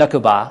 and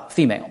nakuba,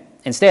 female.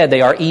 Instead, they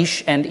are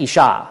ish and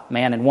isha,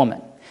 man and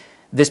woman.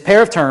 This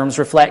pair of terms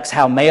reflects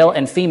how male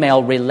and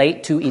female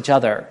relate to each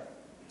other.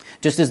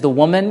 Just as the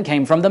woman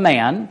came from the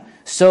man,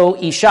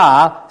 so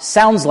isha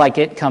sounds like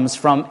it comes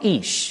from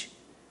ish.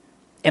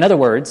 In other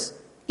words,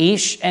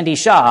 ish and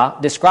isha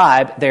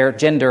describe their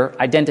gender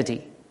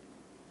identity.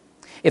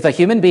 If a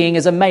human being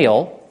is a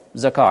male,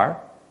 zakar,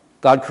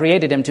 God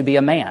created him to be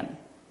a man,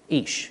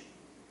 ish.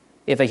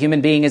 If a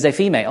human being is a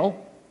female,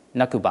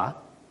 nakuba,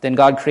 then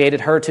God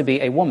created her to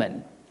be a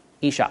woman,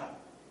 isha.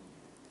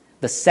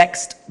 The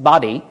sexed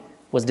body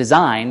was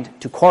designed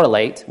to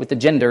correlate with the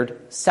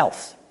gendered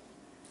self.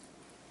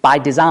 By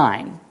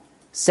design,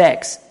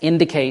 sex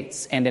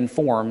indicates and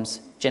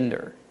informs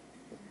gender.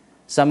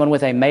 Someone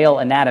with a male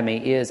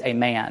anatomy is a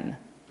man,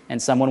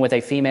 and someone with a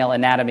female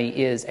anatomy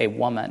is a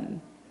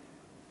woman.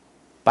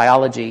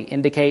 Biology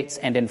indicates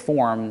and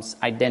informs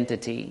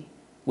identity.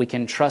 We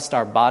can trust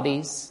our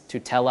bodies to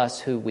tell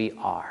us who we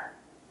are.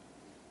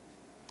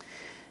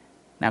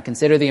 Now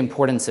consider the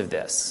importance of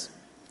this.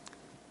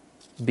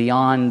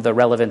 beyond the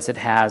relevance it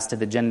has to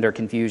the gender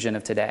confusion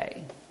of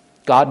today.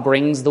 God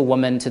brings the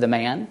woman to the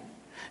man,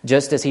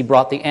 just as he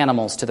brought the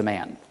animals to the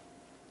man.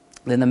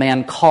 Then the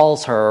man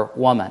calls her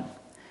woman.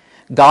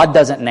 God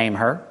doesn't name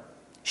her.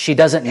 She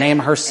doesn't name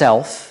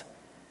herself.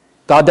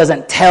 God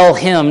doesn't tell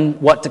him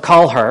what to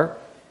call her.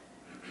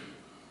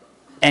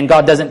 And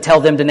God doesn't tell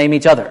them to name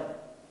each other.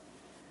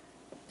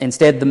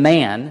 Instead, the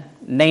man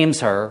names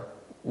her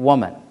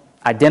woman,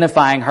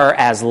 identifying her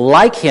as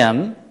like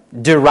him,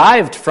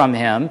 derived from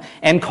him,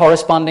 and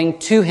corresponding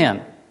to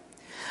him.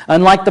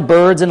 Unlike the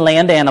birds and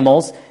land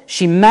animals,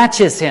 she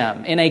matches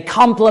him in a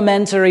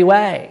complementary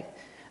way.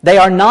 They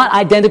are not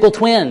identical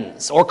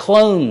twins or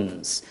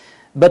clones,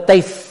 but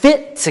they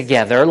fit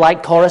together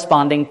like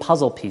corresponding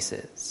puzzle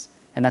pieces.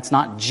 And that's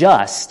not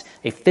just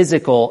a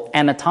physical,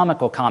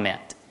 anatomical comment.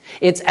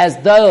 It's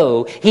as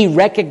though he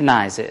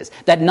recognizes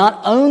that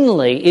not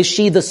only is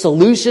she the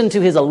solution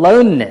to his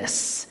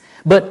aloneness,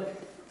 but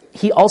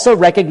he also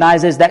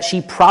recognizes that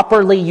she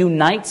properly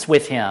unites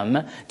with him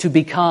to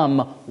become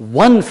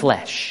one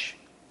flesh.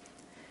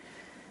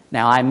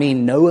 Now, I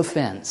mean no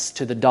offense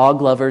to the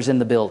dog lovers in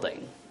the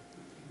building,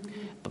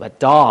 but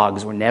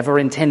dogs were never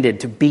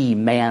intended to be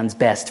man's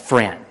best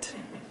friend.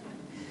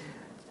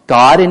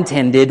 God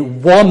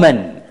intended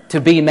woman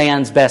to be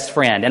man's best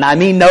friend. And I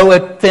mean no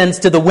offense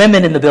to the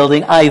women in the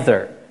building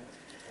either.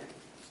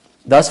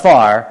 Thus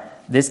far,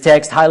 this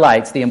text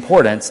highlights the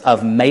importance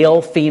of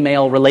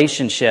male-female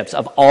relationships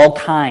of all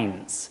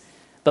kinds.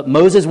 But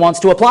Moses wants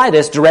to apply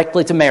this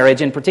directly to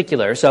marriage in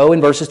particular. So in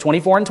verses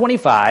 24 and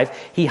 25,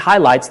 he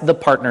highlights the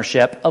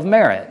partnership of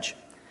marriage.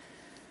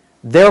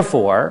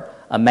 Therefore,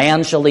 a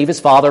man shall leave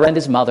his father and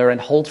his mother and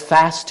hold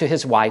fast to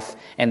his wife,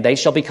 and they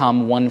shall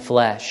become one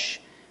flesh.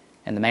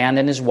 And the man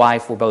and his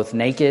wife were both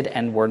naked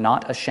and were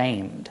not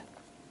ashamed.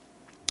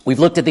 We've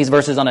looked at these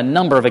verses on a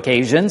number of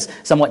occasions,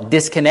 somewhat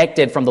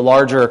disconnected from the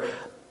larger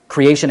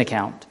creation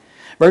account.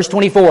 Verse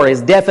 24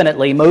 is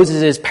definitely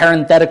Moses'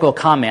 parenthetical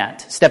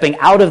comment, stepping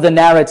out of the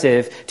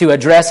narrative to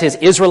address his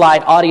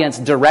Israelite audience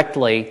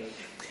directly,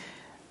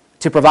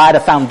 to provide a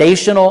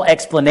foundational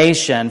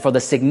explanation for the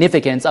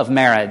significance of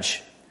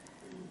marriage.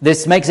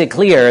 This makes it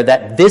clear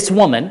that this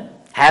woman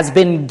has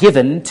been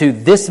given to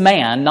this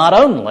man not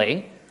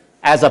only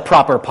as a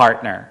proper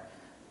partner,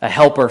 a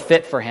helper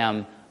fit for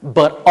him,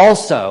 but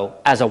also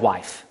as a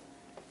wife.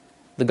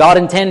 The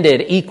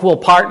God-intended equal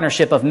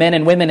partnership of men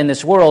and women in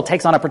this world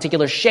takes on a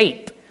particular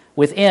shape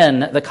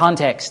within the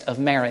context of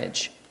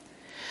marriage.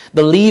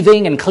 The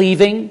leaving and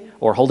cleaving,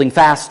 or holding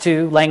fast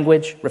to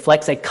language,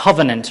 reflects a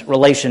covenant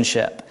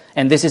relationship.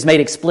 And this is made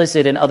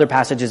explicit in other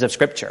passages of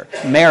Scripture.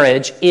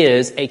 Marriage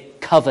is a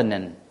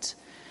covenant.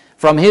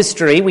 From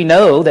history, we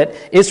know that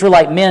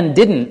Israelite men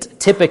didn't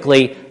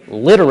typically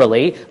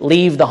literally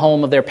leave the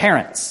home of their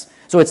parents.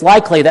 So it's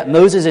likely that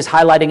Moses is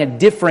highlighting a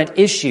different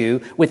issue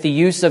with the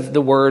use of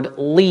the word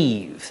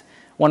leave.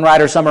 One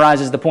writer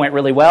summarizes the point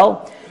really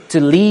well.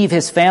 To leave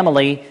his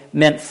family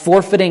meant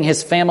forfeiting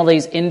his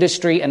family's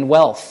industry and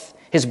wealth,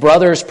 his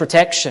brother's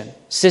protection,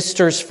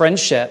 sister's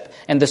friendship,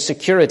 and the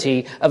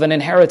security of an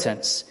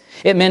inheritance.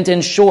 It meant,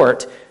 in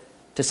short,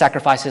 to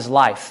sacrifice his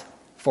life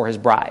for his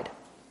bride.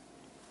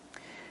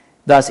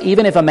 Thus,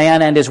 even if a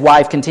man and his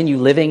wife continue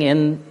living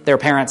in their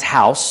parents'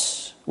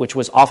 house, which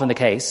was often the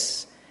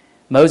case,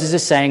 Moses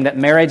is saying that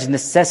marriage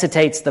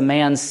necessitates the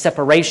man's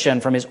separation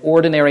from his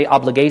ordinary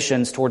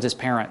obligations towards his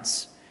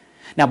parents.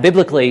 Now,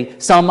 biblically,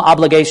 some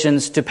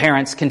obligations to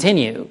parents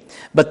continue,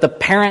 but the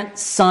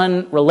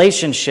parent-son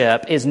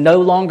relationship is no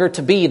longer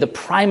to be the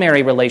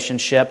primary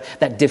relationship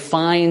that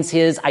defines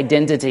his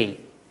identity.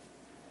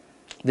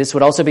 This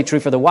would also be true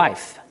for the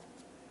wife.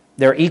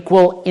 Their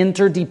equal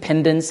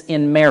interdependence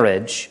in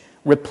marriage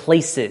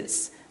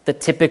replaces the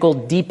typical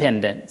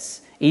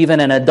dependence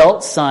even an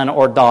adult son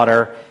or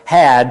daughter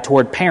had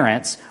toward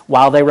parents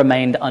while they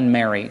remained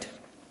unmarried.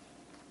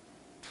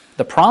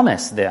 The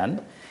promise,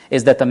 then,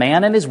 is that the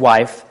man and his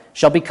wife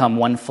shall become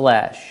one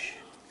flesh.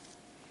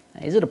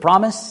 Is it a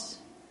promise?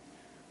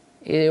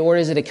 Or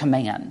is it a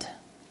command?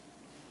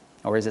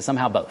 Or is it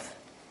somehow both?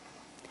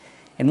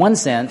 In one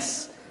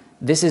sense,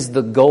 this is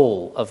the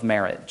goal of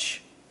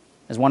marriage.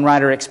 As one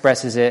writer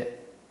expresses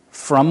it,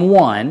 from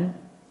one,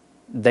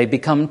 they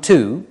become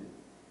two,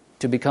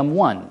 to become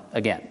one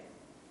again.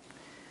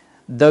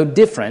 Though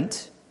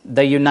different,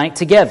 they unite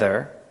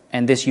together,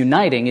 and this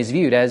uniting is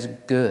viewed as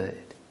good.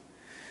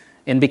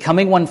 In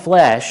becoming one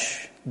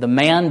flesh, the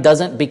man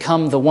doesn't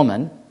become the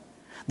woman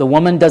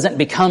doesn't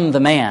become the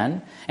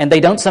man, and they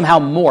don't somehow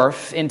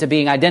morph into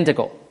being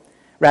identical.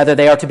 Rather,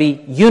 they are to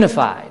be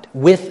unified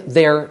with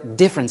their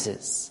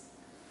differences.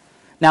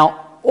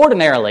 Now,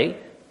 ordinarily,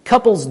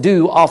 couples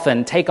do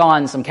often take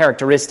on some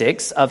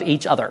characteristics of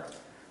each other.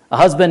 A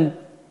husband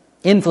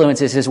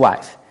influences his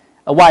wife.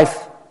 A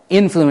wife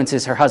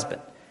influences her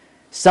husband.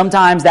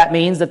 Sometimes that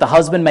means that the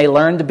husband may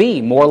learn to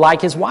be more like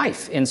his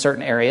wife in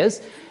certain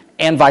areas,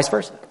 and vice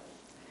versa.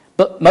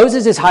 But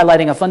Moses is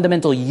highlighting a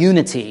fundamental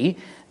unity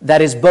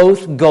that is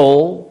both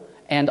goal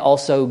and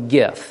also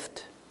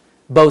gift,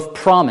 both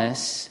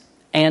promise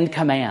and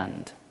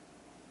command.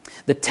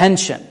 The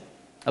tension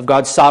of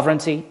God's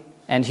sovereignty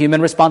and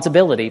human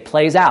responsibility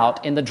plays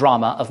out in the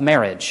drama of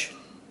marriage.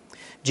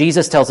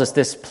 Jesus tells us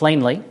this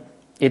plainly.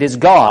 It is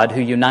God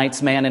who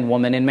unites man and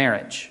woman in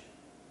marriage.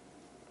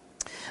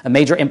 A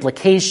major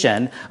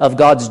implication of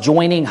God's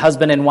joining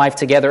husband and wife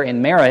together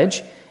in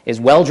marriage is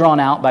well drawn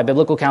out by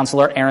biblical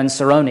counselor Aaron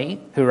Saroni,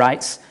 who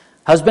writes,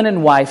 "Husband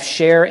and wife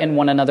share in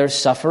one another's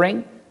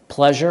suffering,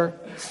 pleasure,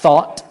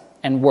 thought,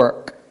 and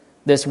work.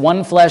 This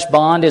one flesh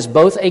bond is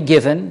both a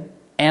given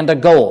and a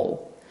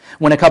goal.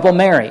 When a couple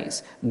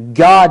marries,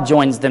 God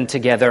joins them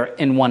together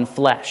in one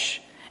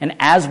flesh. And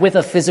as with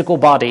a physical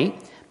body,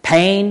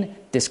 pain,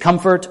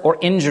 discomfort, or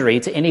injury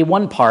to any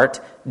one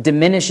part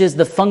diminishes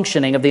the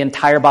functioning of the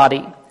entire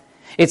body.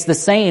 It's the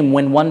same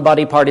when one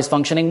body part is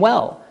functioning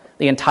well.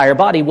 The entire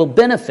body will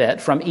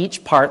benefit from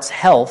each part's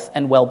health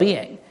and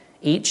well-being.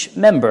 Each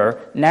member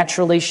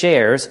naturally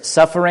shares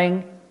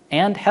suffering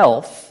and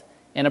health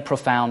in a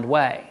profound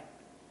way."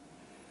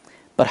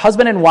 But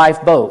husband and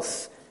wife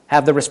both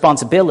have the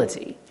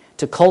responsibility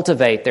to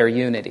cultivate their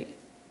unity,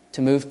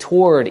 to move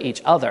toward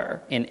each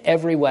other in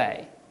every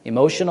way,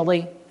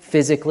 emotionally,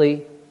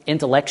 physically,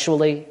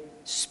 intellectually,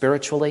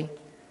 spiritually.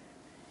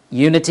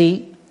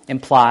 Unity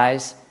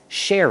implies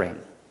sharing.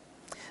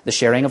 The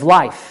sharing of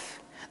life,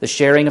 the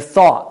sharing of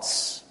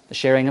thoughts, the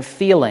sharing of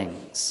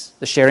feelings,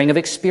 the sharing of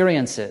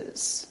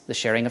experiences, the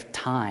sharing of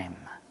time.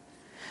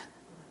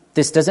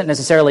 This doesn't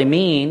necessarily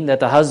mean that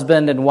the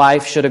husband and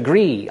wife should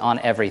agree on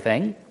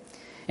everything.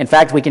 In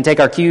fact, we can take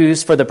our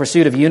cues for the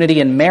pursuit of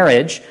unity in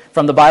marriage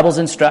from the Bible's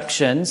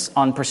instructions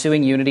on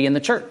pursuing unity in the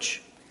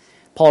church.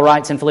 Paul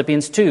writes in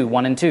Philippians 2,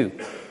 1 and 2.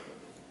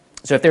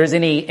 "So if there is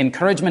any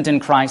encouragement in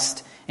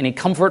Christ, any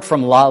comfort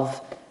from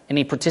love,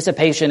 any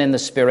participation in the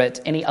Spirit,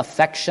 any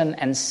affection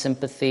and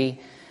sympathy,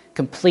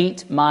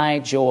 complete my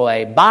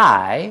joy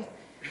by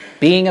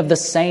being of the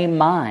same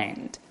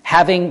mind,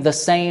 having the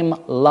same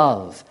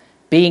love,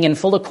 being in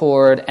full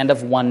accord and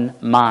of one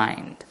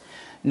mind."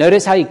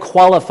 Notice how he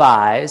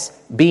qualifies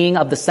being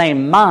of the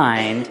same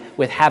mind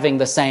with having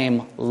the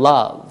same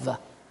love.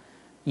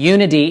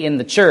 Unity in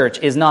the church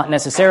is not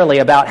necessarily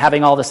about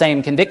having all the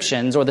same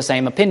convictions or the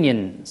same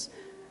opinions.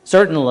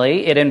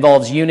 Certainly, it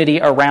involves unity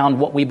around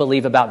what we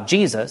believe about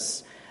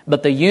Jesus,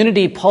 but the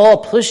unity Paul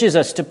pushes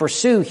us to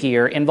pursue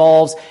here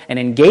involves an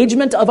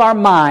engagement of our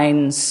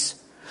minds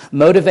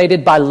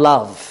motivated by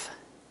love.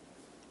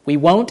 We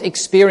won't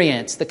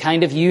experience the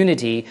kind of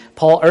unity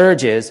Paul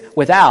urges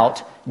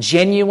without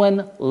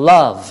genuine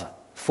love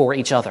for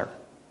each other.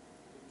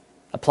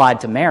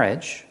 Applied to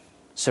marriage,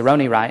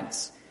 Saroni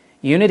writes,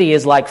 "Unity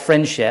is like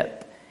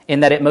friendship in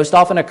that it most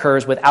often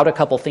occurs without a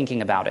couple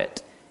thinking about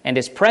it, and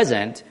is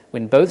present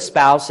when both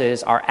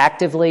spouses are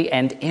actively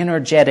and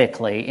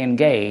energetically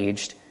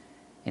engaged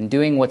in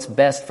doing what's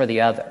best for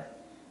the other."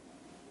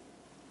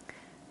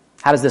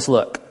 How does this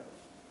look?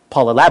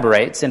 Paul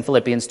elaborates in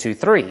Philippians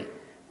 2:3.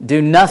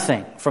 "Do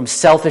nothing from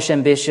selfish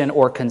ambition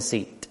or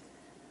conceit,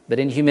 but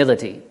in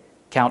humility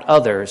count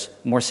others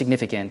more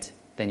significant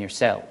than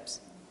yourselves."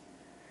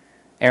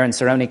 Aaron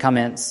Saroni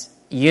comments,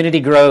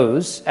 "Unity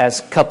grows as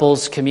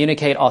couples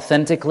communicate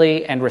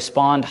authentically and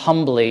respond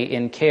humbly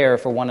in care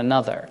for one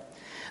another.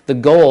 The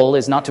goal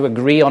is not to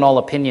agree on all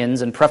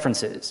opinions and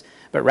preferences,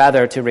 but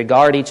rather to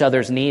regard each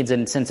other's needs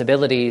and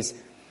sensibilities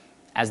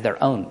as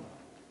their own."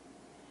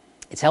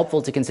 It's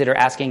helpful to consider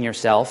asking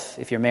yourself,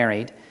 if you're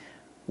married,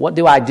 what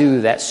do I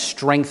do that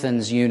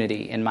strengthens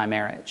unity in my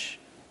marriage?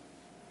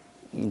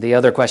 The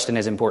other question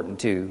is important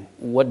too.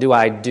 What do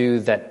I do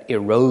that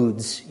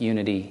erodes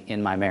unity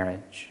in my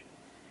marriage?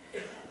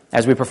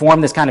 As we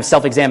perform this kind of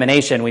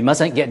self-examination, we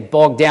mustn't get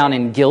bogged down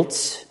in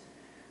guilt,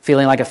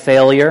 feeling like a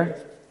failure.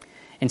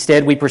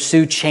 Instead, we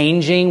pursue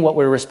changing what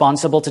we're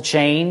responsible to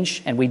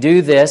change, and we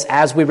do this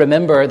as we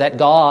remember that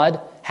God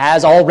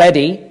has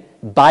already,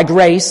 by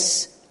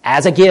grace,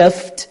 as a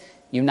gift,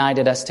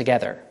 united us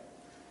together.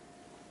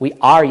 We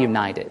are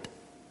united.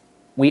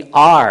 We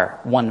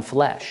are one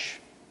flesh.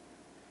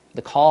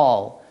 The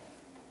call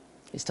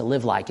is to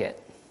live like it.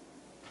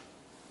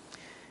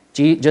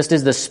 Just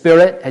as the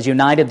Spirit has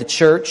united the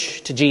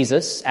church to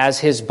Jesus as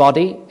his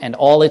body and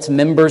all its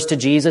members to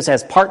Jesus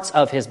as parts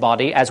of his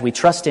body as we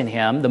trust in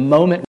him, the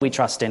moment we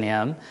trust in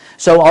him,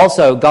 so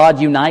also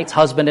God unites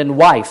husband and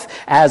wife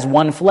as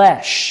one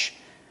flesh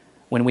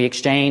when we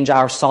exchange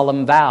our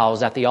solemn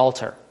vows at the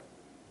altar.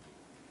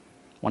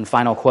 One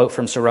final quote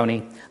from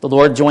Saroni. "The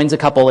Lord joins a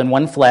couple in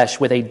one flesh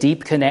with a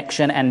deep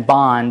connection and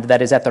bond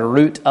that is at the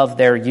root of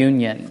their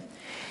union.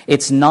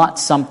 It's not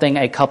something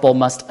a couple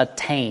must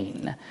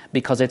attain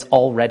because it's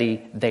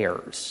already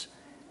theirs,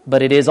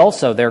 but it is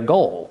also their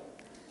goal,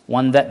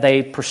 one that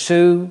they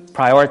pursue,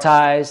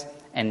 prioritize,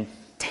 and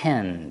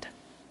tend.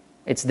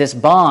 It's this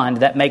bond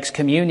that makes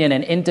communion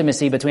and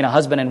intimacy between a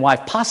husband and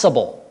wife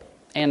possible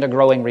and a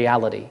growing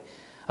reality.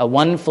 A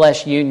one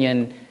flesh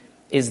union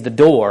is the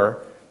door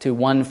to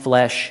one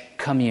flesh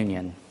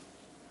communion."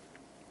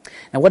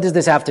 Now, what does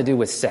this have to do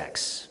with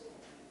sex?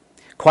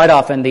 Quite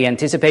often, the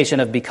anticipation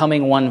of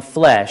becoming one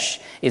flesh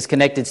is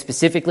connected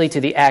specifically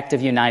to the act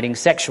of uniting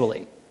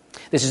sexually.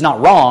 This is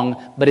not wrong,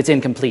 but it's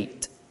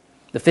incomplete.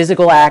 The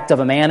physical act of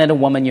a man and a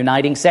woman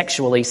uniting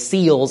sexually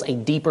seals a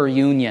deeper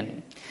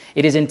union.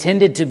 It is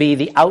intended to be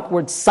the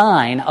outward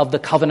sign of the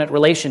covenant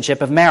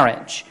relationship of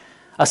marriage,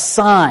 a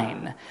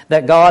sign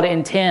that God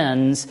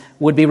intends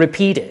would be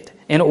repeated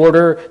in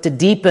order to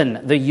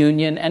deepen the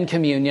union and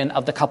communion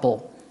of the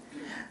couple.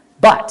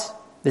 But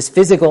this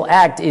physical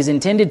act is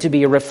intended to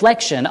be a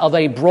reflection of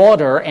a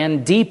broader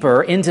and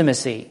deeper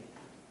intimacy.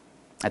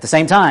 At the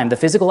same time, the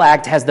physical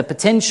act has the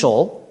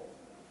potential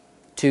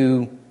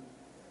to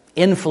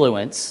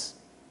influence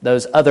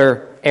those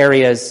other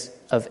areas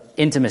of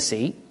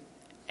intimacy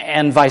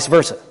and vice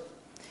versa.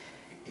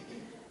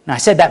 Now, I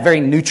said that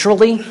very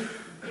neutrally.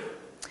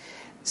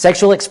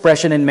 Sexual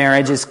expression in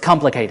marriage is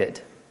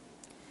complicated,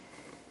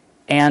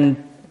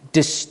 and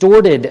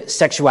distorted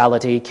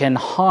sexuality can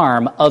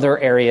harm other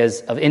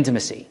areas of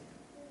intimacy.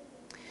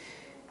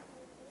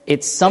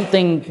 It's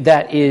something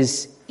that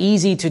is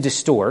easy to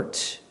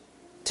distort,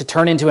 to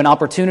turn into an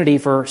opportunity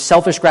for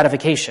selfish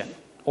gratification,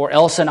 or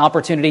else an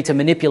opportunity to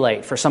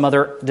manipulate for some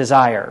other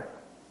desire.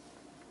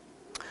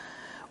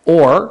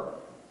 Or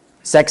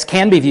sex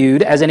can be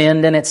viewed as an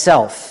end in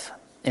itself,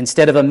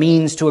 instead of a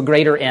means to a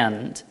greater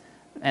end.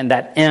 And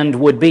that end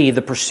would be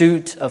the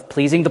pursuit of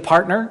pleasing the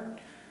partner,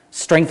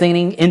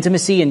 strengthening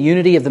intimacy and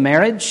unity of the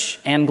marriage,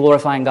 and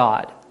glorifying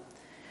God.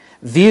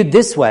 Viewed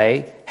this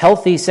way,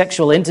 healthy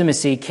sexual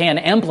intimacy can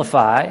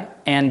amplify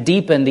and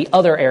deepen the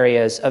other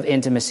areas of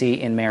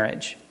intimacy in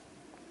marriage.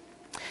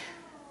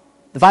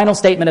 The final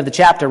statement of the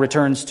chapter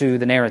returns to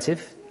the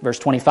narrative. Verse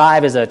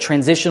 25 is a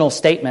transitional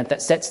statement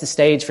that sets the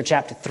stage for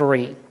chapter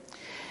 3.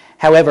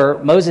 However,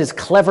 Moses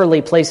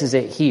cleverly places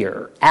it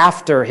here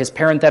after his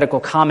parenthetical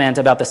comment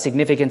about the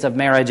significance of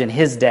marriage in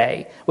his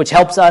day, which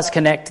helps us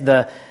connect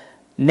the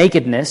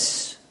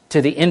nakedness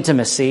to the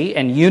intimacy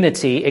and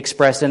unity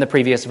expressed in the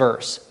previous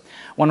verse.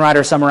 One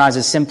writer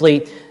summarizes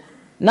simply,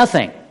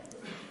 nothing,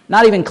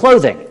 not even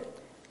clothing,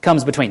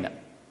 comes between them.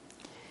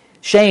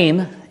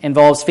 Shame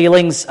involves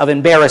feelings of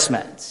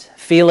embarrassment,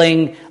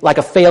 feeling like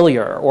a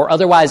failure or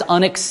otherwise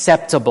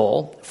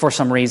unacceptable for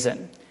some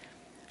reason.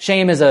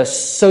 Shame is a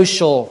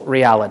social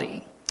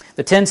reality.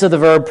 The tense of the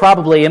verb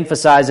probably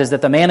emphasizes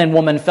that the man and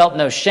woman felt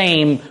no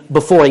shame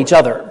before each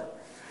other.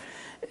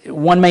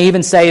 One may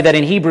even say that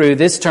in Hebrew,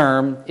 this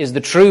term is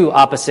the true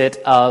opposite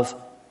of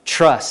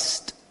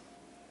trust.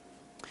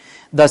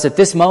 Thus, at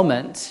this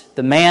moment,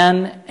 the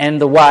man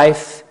and the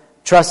wife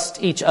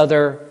trust each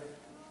other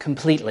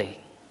completely.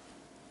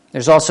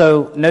 There's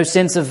also no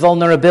sense of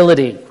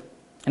vulnerability.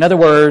 In other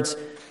words,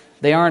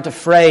 they aren't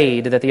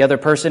afraid that the other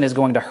person is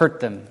going to hurt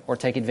them or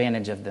take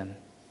advantage of them.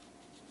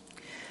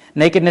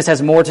 Nakedness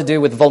has more to do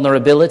with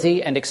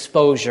vulnerability and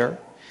exposure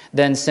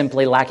than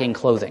simply lacking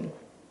clothing.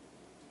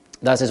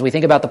 Thus, as we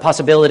think about the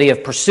possibility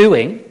of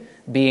pursuing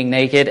being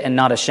naked and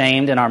not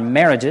ashamed in our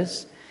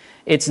marriages,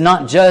 it's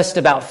not just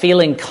about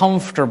feeling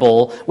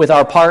comfortable with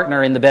our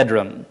partner in the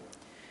bedroom.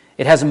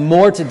 It has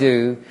more to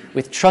do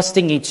with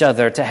trusting each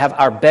other to have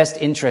our best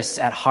interests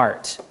at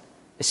heart,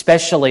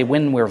 especially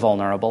when we're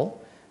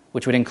vulnerable,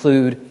 which would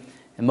include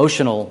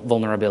emotional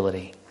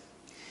vulnerability.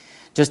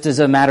 Just as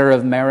a matter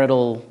of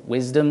marital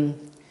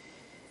wisdom,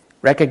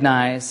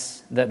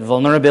 recognize that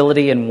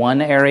vulnerability in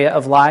one area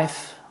of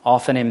life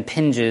often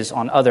impinges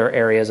on other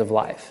areas of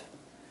life.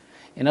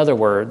 In other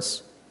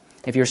words,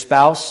 if your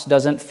spouse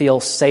doesn't feel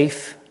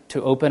safe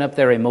to open up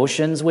their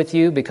emotions with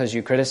you because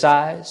you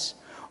criticize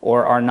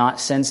or are not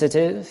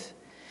sensitive,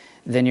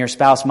 then your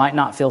spouse might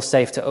not feel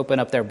safe to open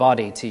up their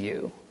body to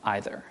you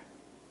either.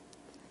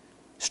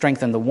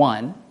 Strengthen the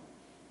one,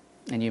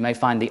 and you may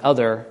find the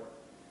other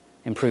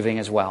improving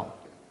as well.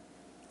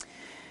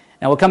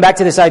 Now, we'll come back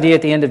to this idea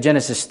at the end of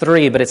Genesis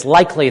 3, but it's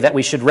likely that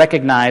we should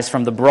recognize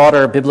from the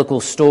broader biblical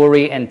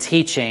story and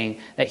teaching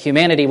that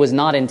humanity was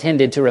not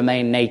intended to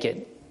remain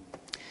naked.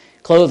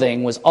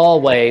 Clothing was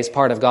always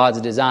part of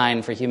God's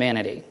design for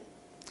humanity.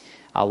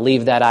 I'll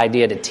leave that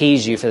idea to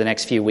tease you for the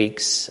next few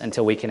weeks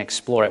until we can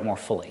explore it more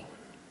fully.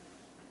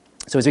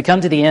 So as we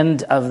come to the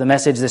end of the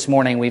message this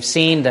morning, we've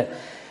seen that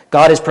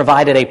God has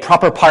provided a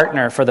proper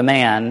partner for the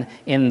man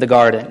in the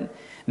garden.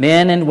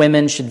 Men and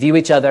women should view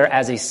each other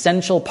as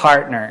essential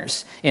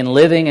partners in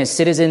living as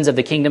citizens of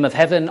the kingdom of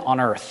heaven on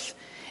earth.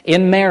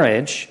 In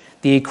marriage,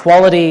 the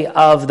equality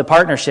of the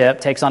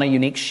partnership takes on a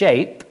unique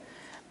shape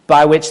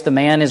by which the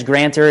man is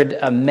granted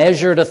a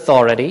measured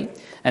authority,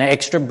 an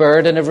extra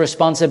burden of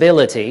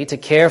responsibility to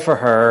care for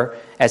her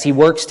as he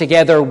works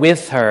together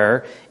with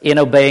her in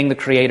obeying the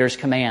Creator's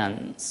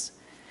commands.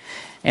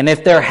 And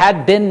if there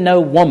had been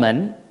no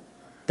woman,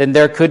 then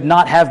there could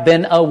not have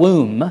been a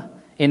womb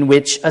in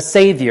which a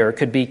Savior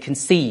could be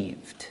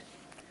conceived.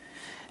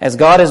 As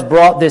God has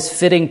brought this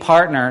fitting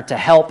partner to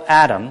help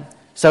Adam,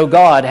 so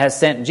God has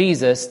sent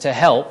Jesus to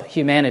help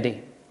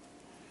humanity.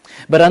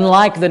 But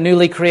unlike the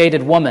newly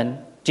created woman,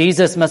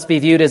 Jesus must be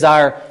viewed as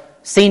our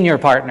senior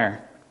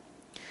partner.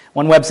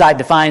 One website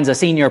defines a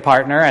senior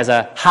partner as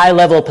a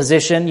high-level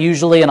position,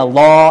 usually in a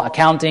law,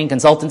 accounting,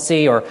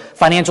 consultancy, or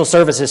financial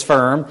services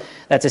firm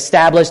that's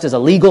established as a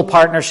legal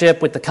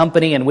partnership with the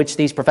company in which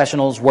these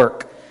professionals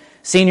work.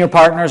 Senior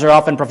partners are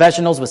often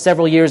professionals with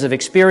several years of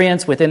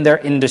experience within their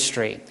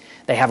industry.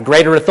 They have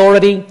greater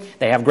authority,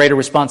 they have greater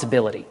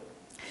responsibility.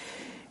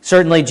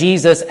 Certainly,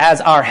 Jesus,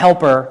 as our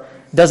helper,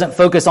 doesn't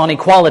focus on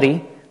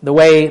equality the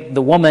way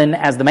the woman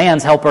as the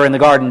man's helper in the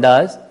garden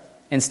does.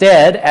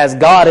 Instead, as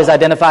God is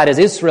identified as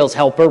Israel's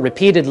helper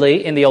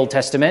repeatedly in the Old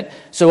Testament,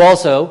 so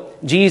also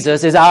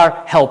Jesus is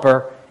our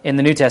helper in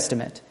the New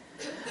Testament.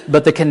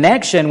 But the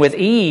connection with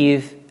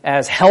Eve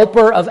as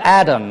helper of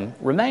Adam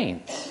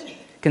remains.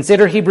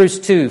 Consider Hebrews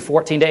 2,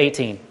 14 to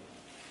 18.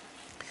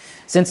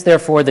 Since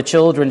therefore the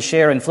children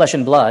share in flesh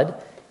and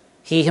blood,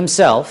 he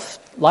himself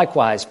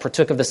likewise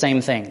partook of the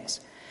same things,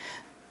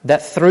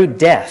 that through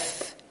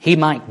death he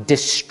might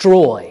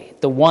destroy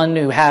the one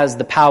who has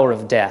the power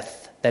of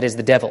death, that is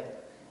the devil,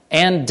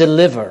 and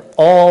deliver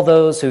all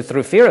those who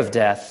through fear of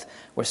death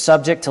were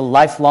subject to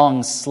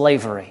lifelong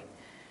slavery.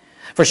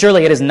 For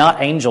surely it is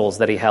not angels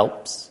that he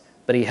helps,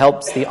 but he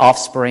helps the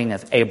offspring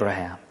of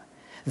Abraham.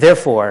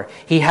 Therefore,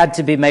 he had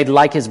to be made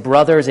like his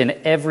brothers in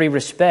every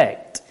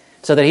respect,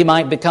 so that he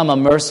might become a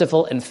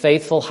merciful and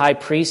faithful high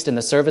priest in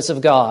the service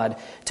of God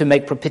to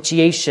make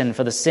propitiation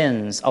for the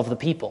sins of the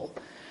people.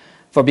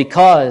 For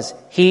because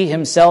he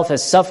himself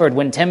has suffered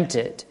when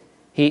tempted,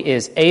 he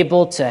is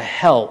able to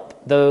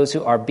help those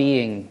who are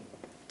being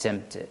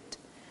tempted.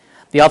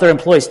 The author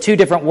employs two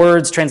different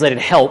words translated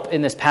help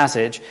in this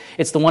passage.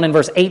 It's the one in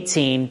verse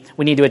 18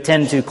 we need to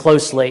attend to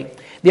closely.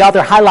 The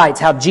author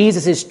highlights how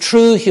Jesus'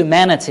 true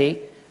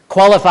humanity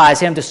qualifies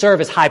him to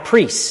serve as high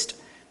priest.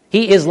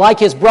 He is like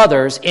his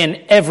brothers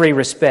in every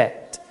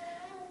respect.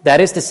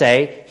 That is to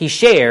say, he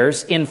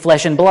shares in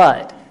flesh and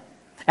blood.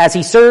 As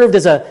he served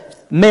as a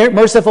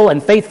merciful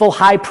and faithful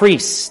high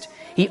priest,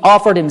 he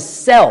offered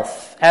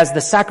himself as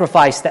the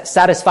sacrifice that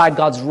satisfied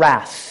God's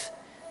wrath.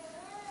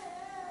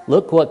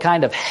 Look what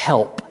kind of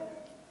help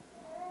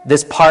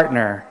this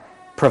partner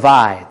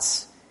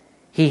provides.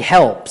 He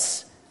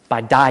helps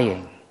by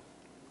dying.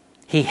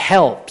 He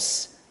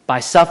helps by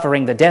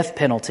suffering the death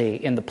penalty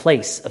in the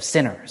place of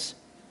sinners.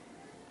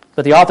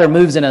 But the author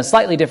moves in a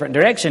slightly different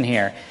direction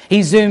here.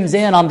 He zooms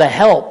in on the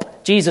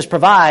help Jesus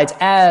provides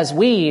as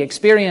we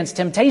experience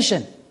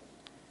temptation.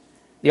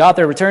 The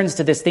author returns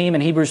to this theme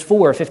in Hebrews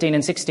 4, 15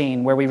 and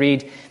 16, where we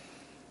read,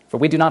 "For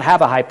we do not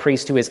have a high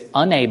priest who is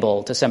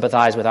unable to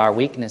sympathize with our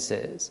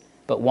weaknesses,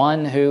 but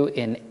one who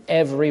in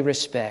every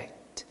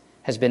respect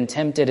has been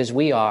tempted as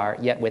we are,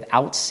 yet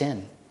without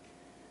sin.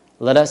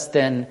 Let us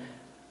then,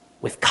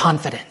 with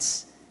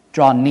confidence,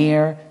 draw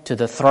near to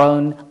the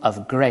throne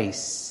of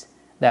grace,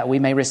 that we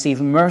may receive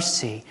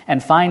mercy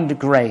and find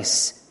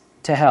grace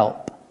to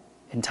help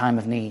in time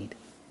of need."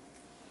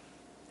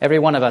 Every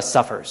one of us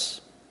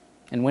suffers.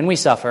 And when we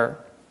suffer,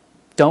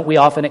 don't we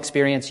often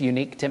experience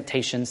unique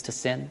temptations to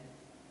sin?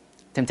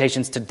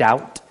 Temptations to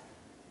doubt,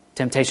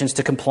 temptations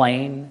to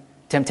complain,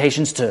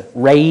 temptations to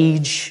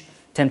rage,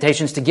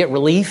 temptations to get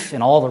relief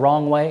in all the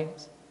wrong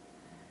ways.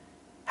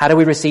 How do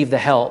we receive the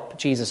help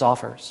Jesus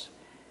offers?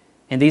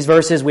 In these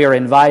verses, we are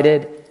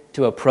invited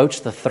to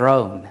approach the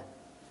throne.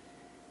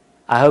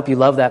 I hope you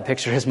love that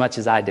picture as much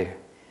as I do.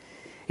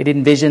 It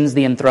envisions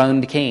the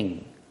enthroned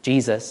King,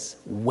 Jesus,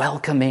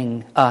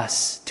 welcoming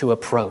us to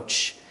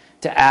approach,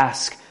 to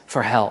ask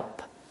for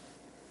help.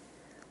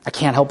 I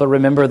can't help but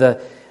remember the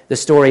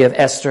story of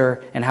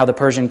Esther and how the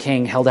Persian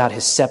king held out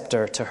his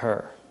scepter to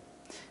her.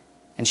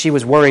 And she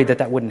was worried that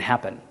that wouldn't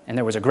happen, and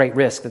there was a great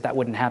risk that that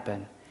wouldn't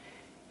happen.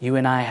 You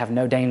and I have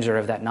no danger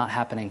of that not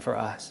happening for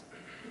us.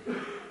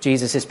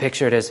 Jesus is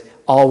pictured as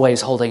always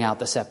holding out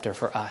the scepter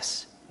for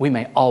us. We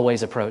may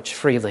always approach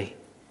freely.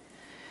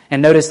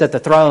 And notice that the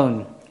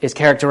throne is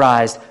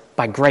characterized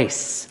by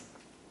grace.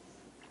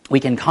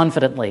 We can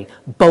confidently,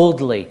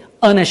 boldly,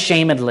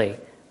 unashamedly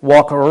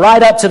walk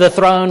right up to the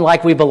throne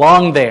like we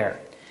belong there,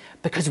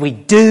 because we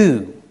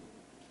do.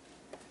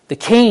 The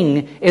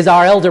King is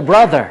our elder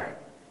brother.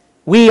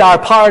 We are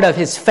part of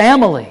his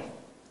family.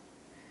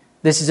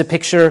 This is a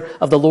picture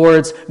of the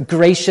Lord's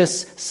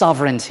gracious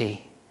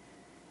sovereignty.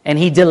 And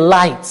he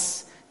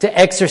delights to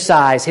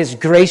exercise his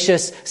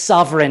gracious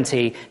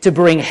sovereignty to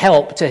bring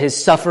help to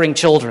his suffering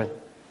children.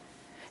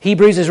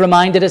 Hebrews has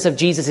reminded us of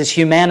Jesus'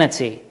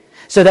 humanity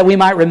so that we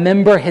might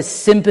remember his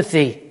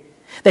sympathy,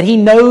 that he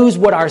knows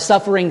what our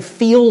suffering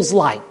feels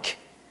like.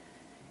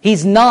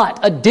 He's not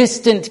a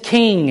distant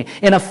king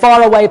in a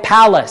faraway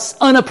palace,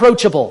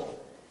 unapproachable.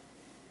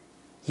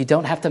 You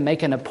don't have to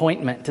make an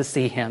appointment to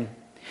see him.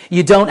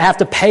 You don't have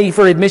to pay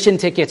for admission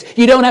tickets.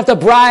 You don't have to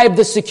bribe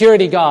the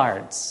security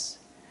guards.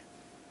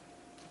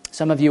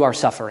 Some of you are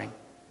suffering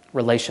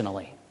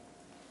relationally.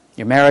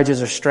 Your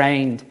marriages are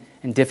strained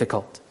and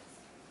difficult.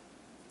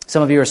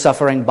 Some of you are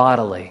suffering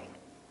bodily.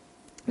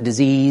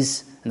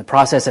 Disease and the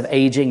process of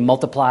aging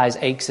multiplies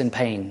aches and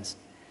pains.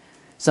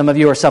 Some of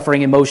you are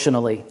suffering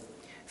emotionally.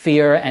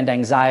 Fear and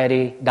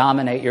anxiety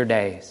dominate your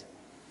days.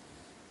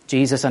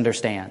 Jesus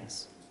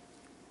understands.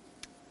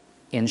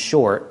 In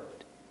short,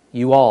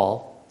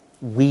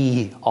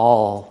 we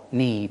all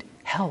need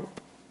help.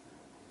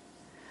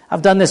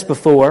 I've done this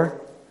before.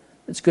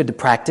 It's good to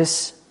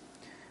practice.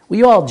 Will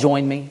you all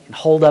join me and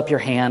hold up your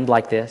hand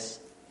like this?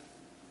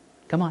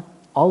 Come on,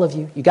 all of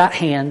you. You got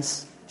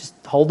hands. Just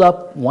hold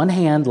up one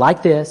hand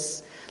like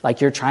this, like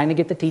you're trying to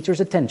get the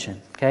teacher's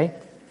attention, okay?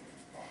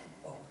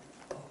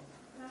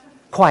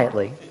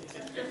 Quietly.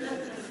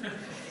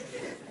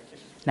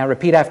 Now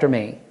repeat after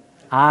me.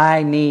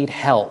 I need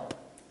help.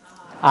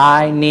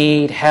 I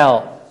need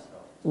help.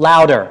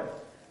 Louder.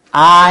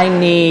 I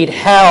need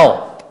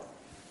help.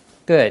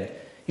 Good.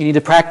 You need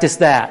to practice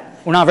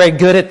that. We're not very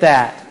good at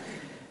that.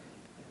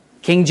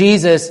 King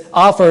Jesus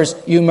offers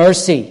you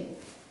mercy.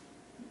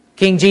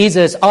 King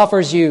Jesus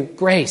offers you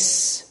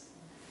grace.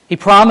 He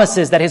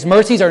promises that His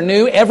mercies are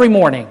new every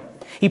morning.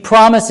 He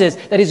promises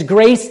that His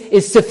grace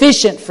is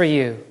sufficient for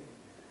you.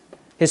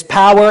 His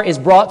power is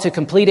brought to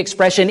complete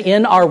expression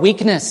in our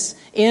weakness,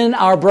 in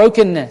our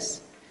brokenness.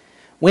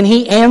 When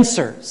He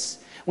answers,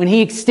 when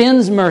He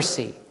extends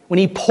mercy, when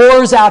He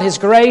pours out His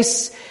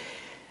grace,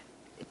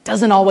 it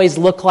doesn't always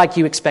look like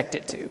you expect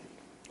it to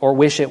or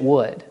wish it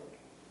would.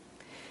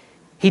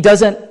 He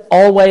doesn't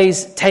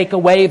always take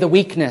away the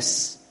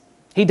weakness.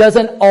 He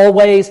doesn't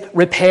always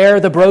repair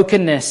the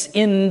brokenness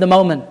in the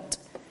moment.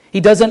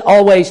 He doesn't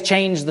always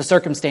change the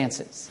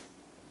circumstances.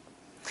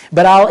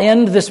 But I'll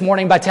end this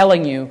morning by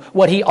telling you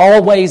what He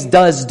always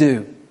does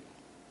do.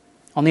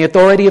 On the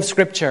authority of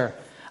Scripture,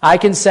 I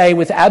can say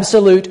with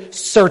absolute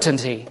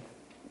certainty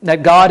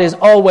that God is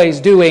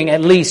always doing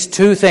at least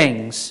two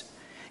things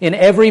in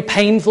every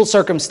painful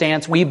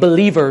circumstance we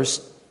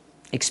believers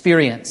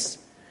experience.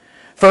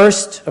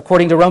 First,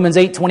 according to Romans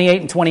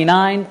 8:28 and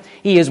 29,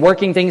 He is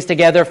working things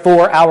together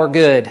for our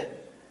good.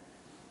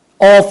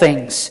 All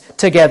things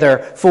together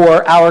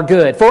for our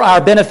good, for our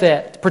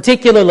benefit,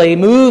 particularly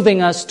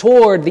moving us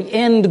toward the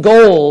end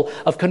goal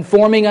of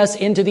conforming us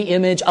into the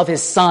image of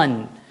His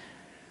Son.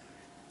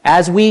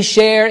 As we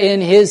share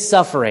in His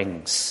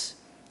sufferings,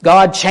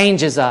 God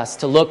changes us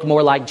to look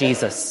more like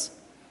Jesus.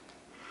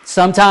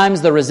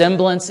 Sometimes the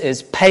resemblance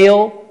is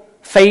pale,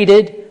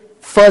 faded,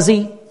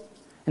 fuzzy,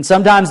 and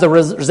sometimes the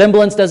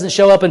resemblance doesn't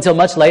show up until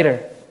much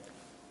later.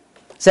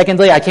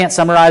 Secondly, I can't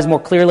summarize more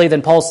clearly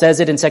than Paul says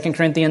it in 2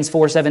 Corinthians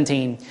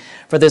 4:17.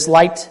 For this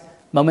light,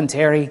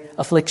 momentary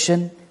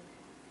affliction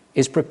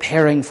is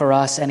preparing for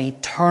us an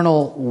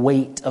eternal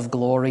weight of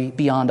glory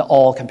beyond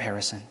all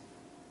comparison.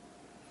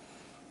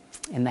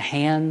 In the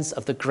hands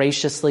of the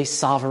graciously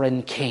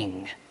sovereign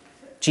King,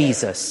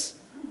 Jesus,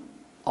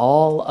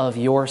 all of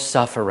your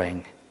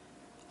suffering,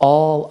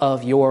 all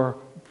of your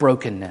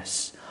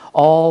brokenness,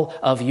 all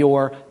of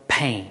your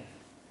pain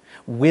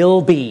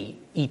will be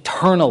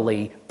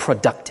eternally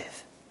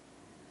productive.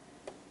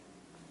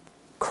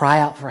 Cry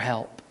out for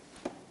help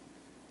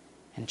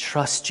and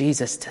trust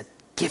Jesus to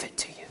give it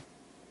to you.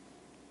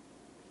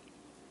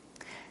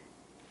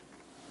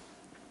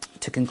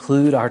 To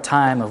conclude our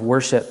time of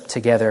worship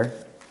together,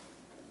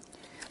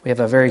 we have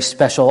a very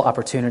special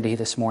opportunity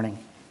this morning.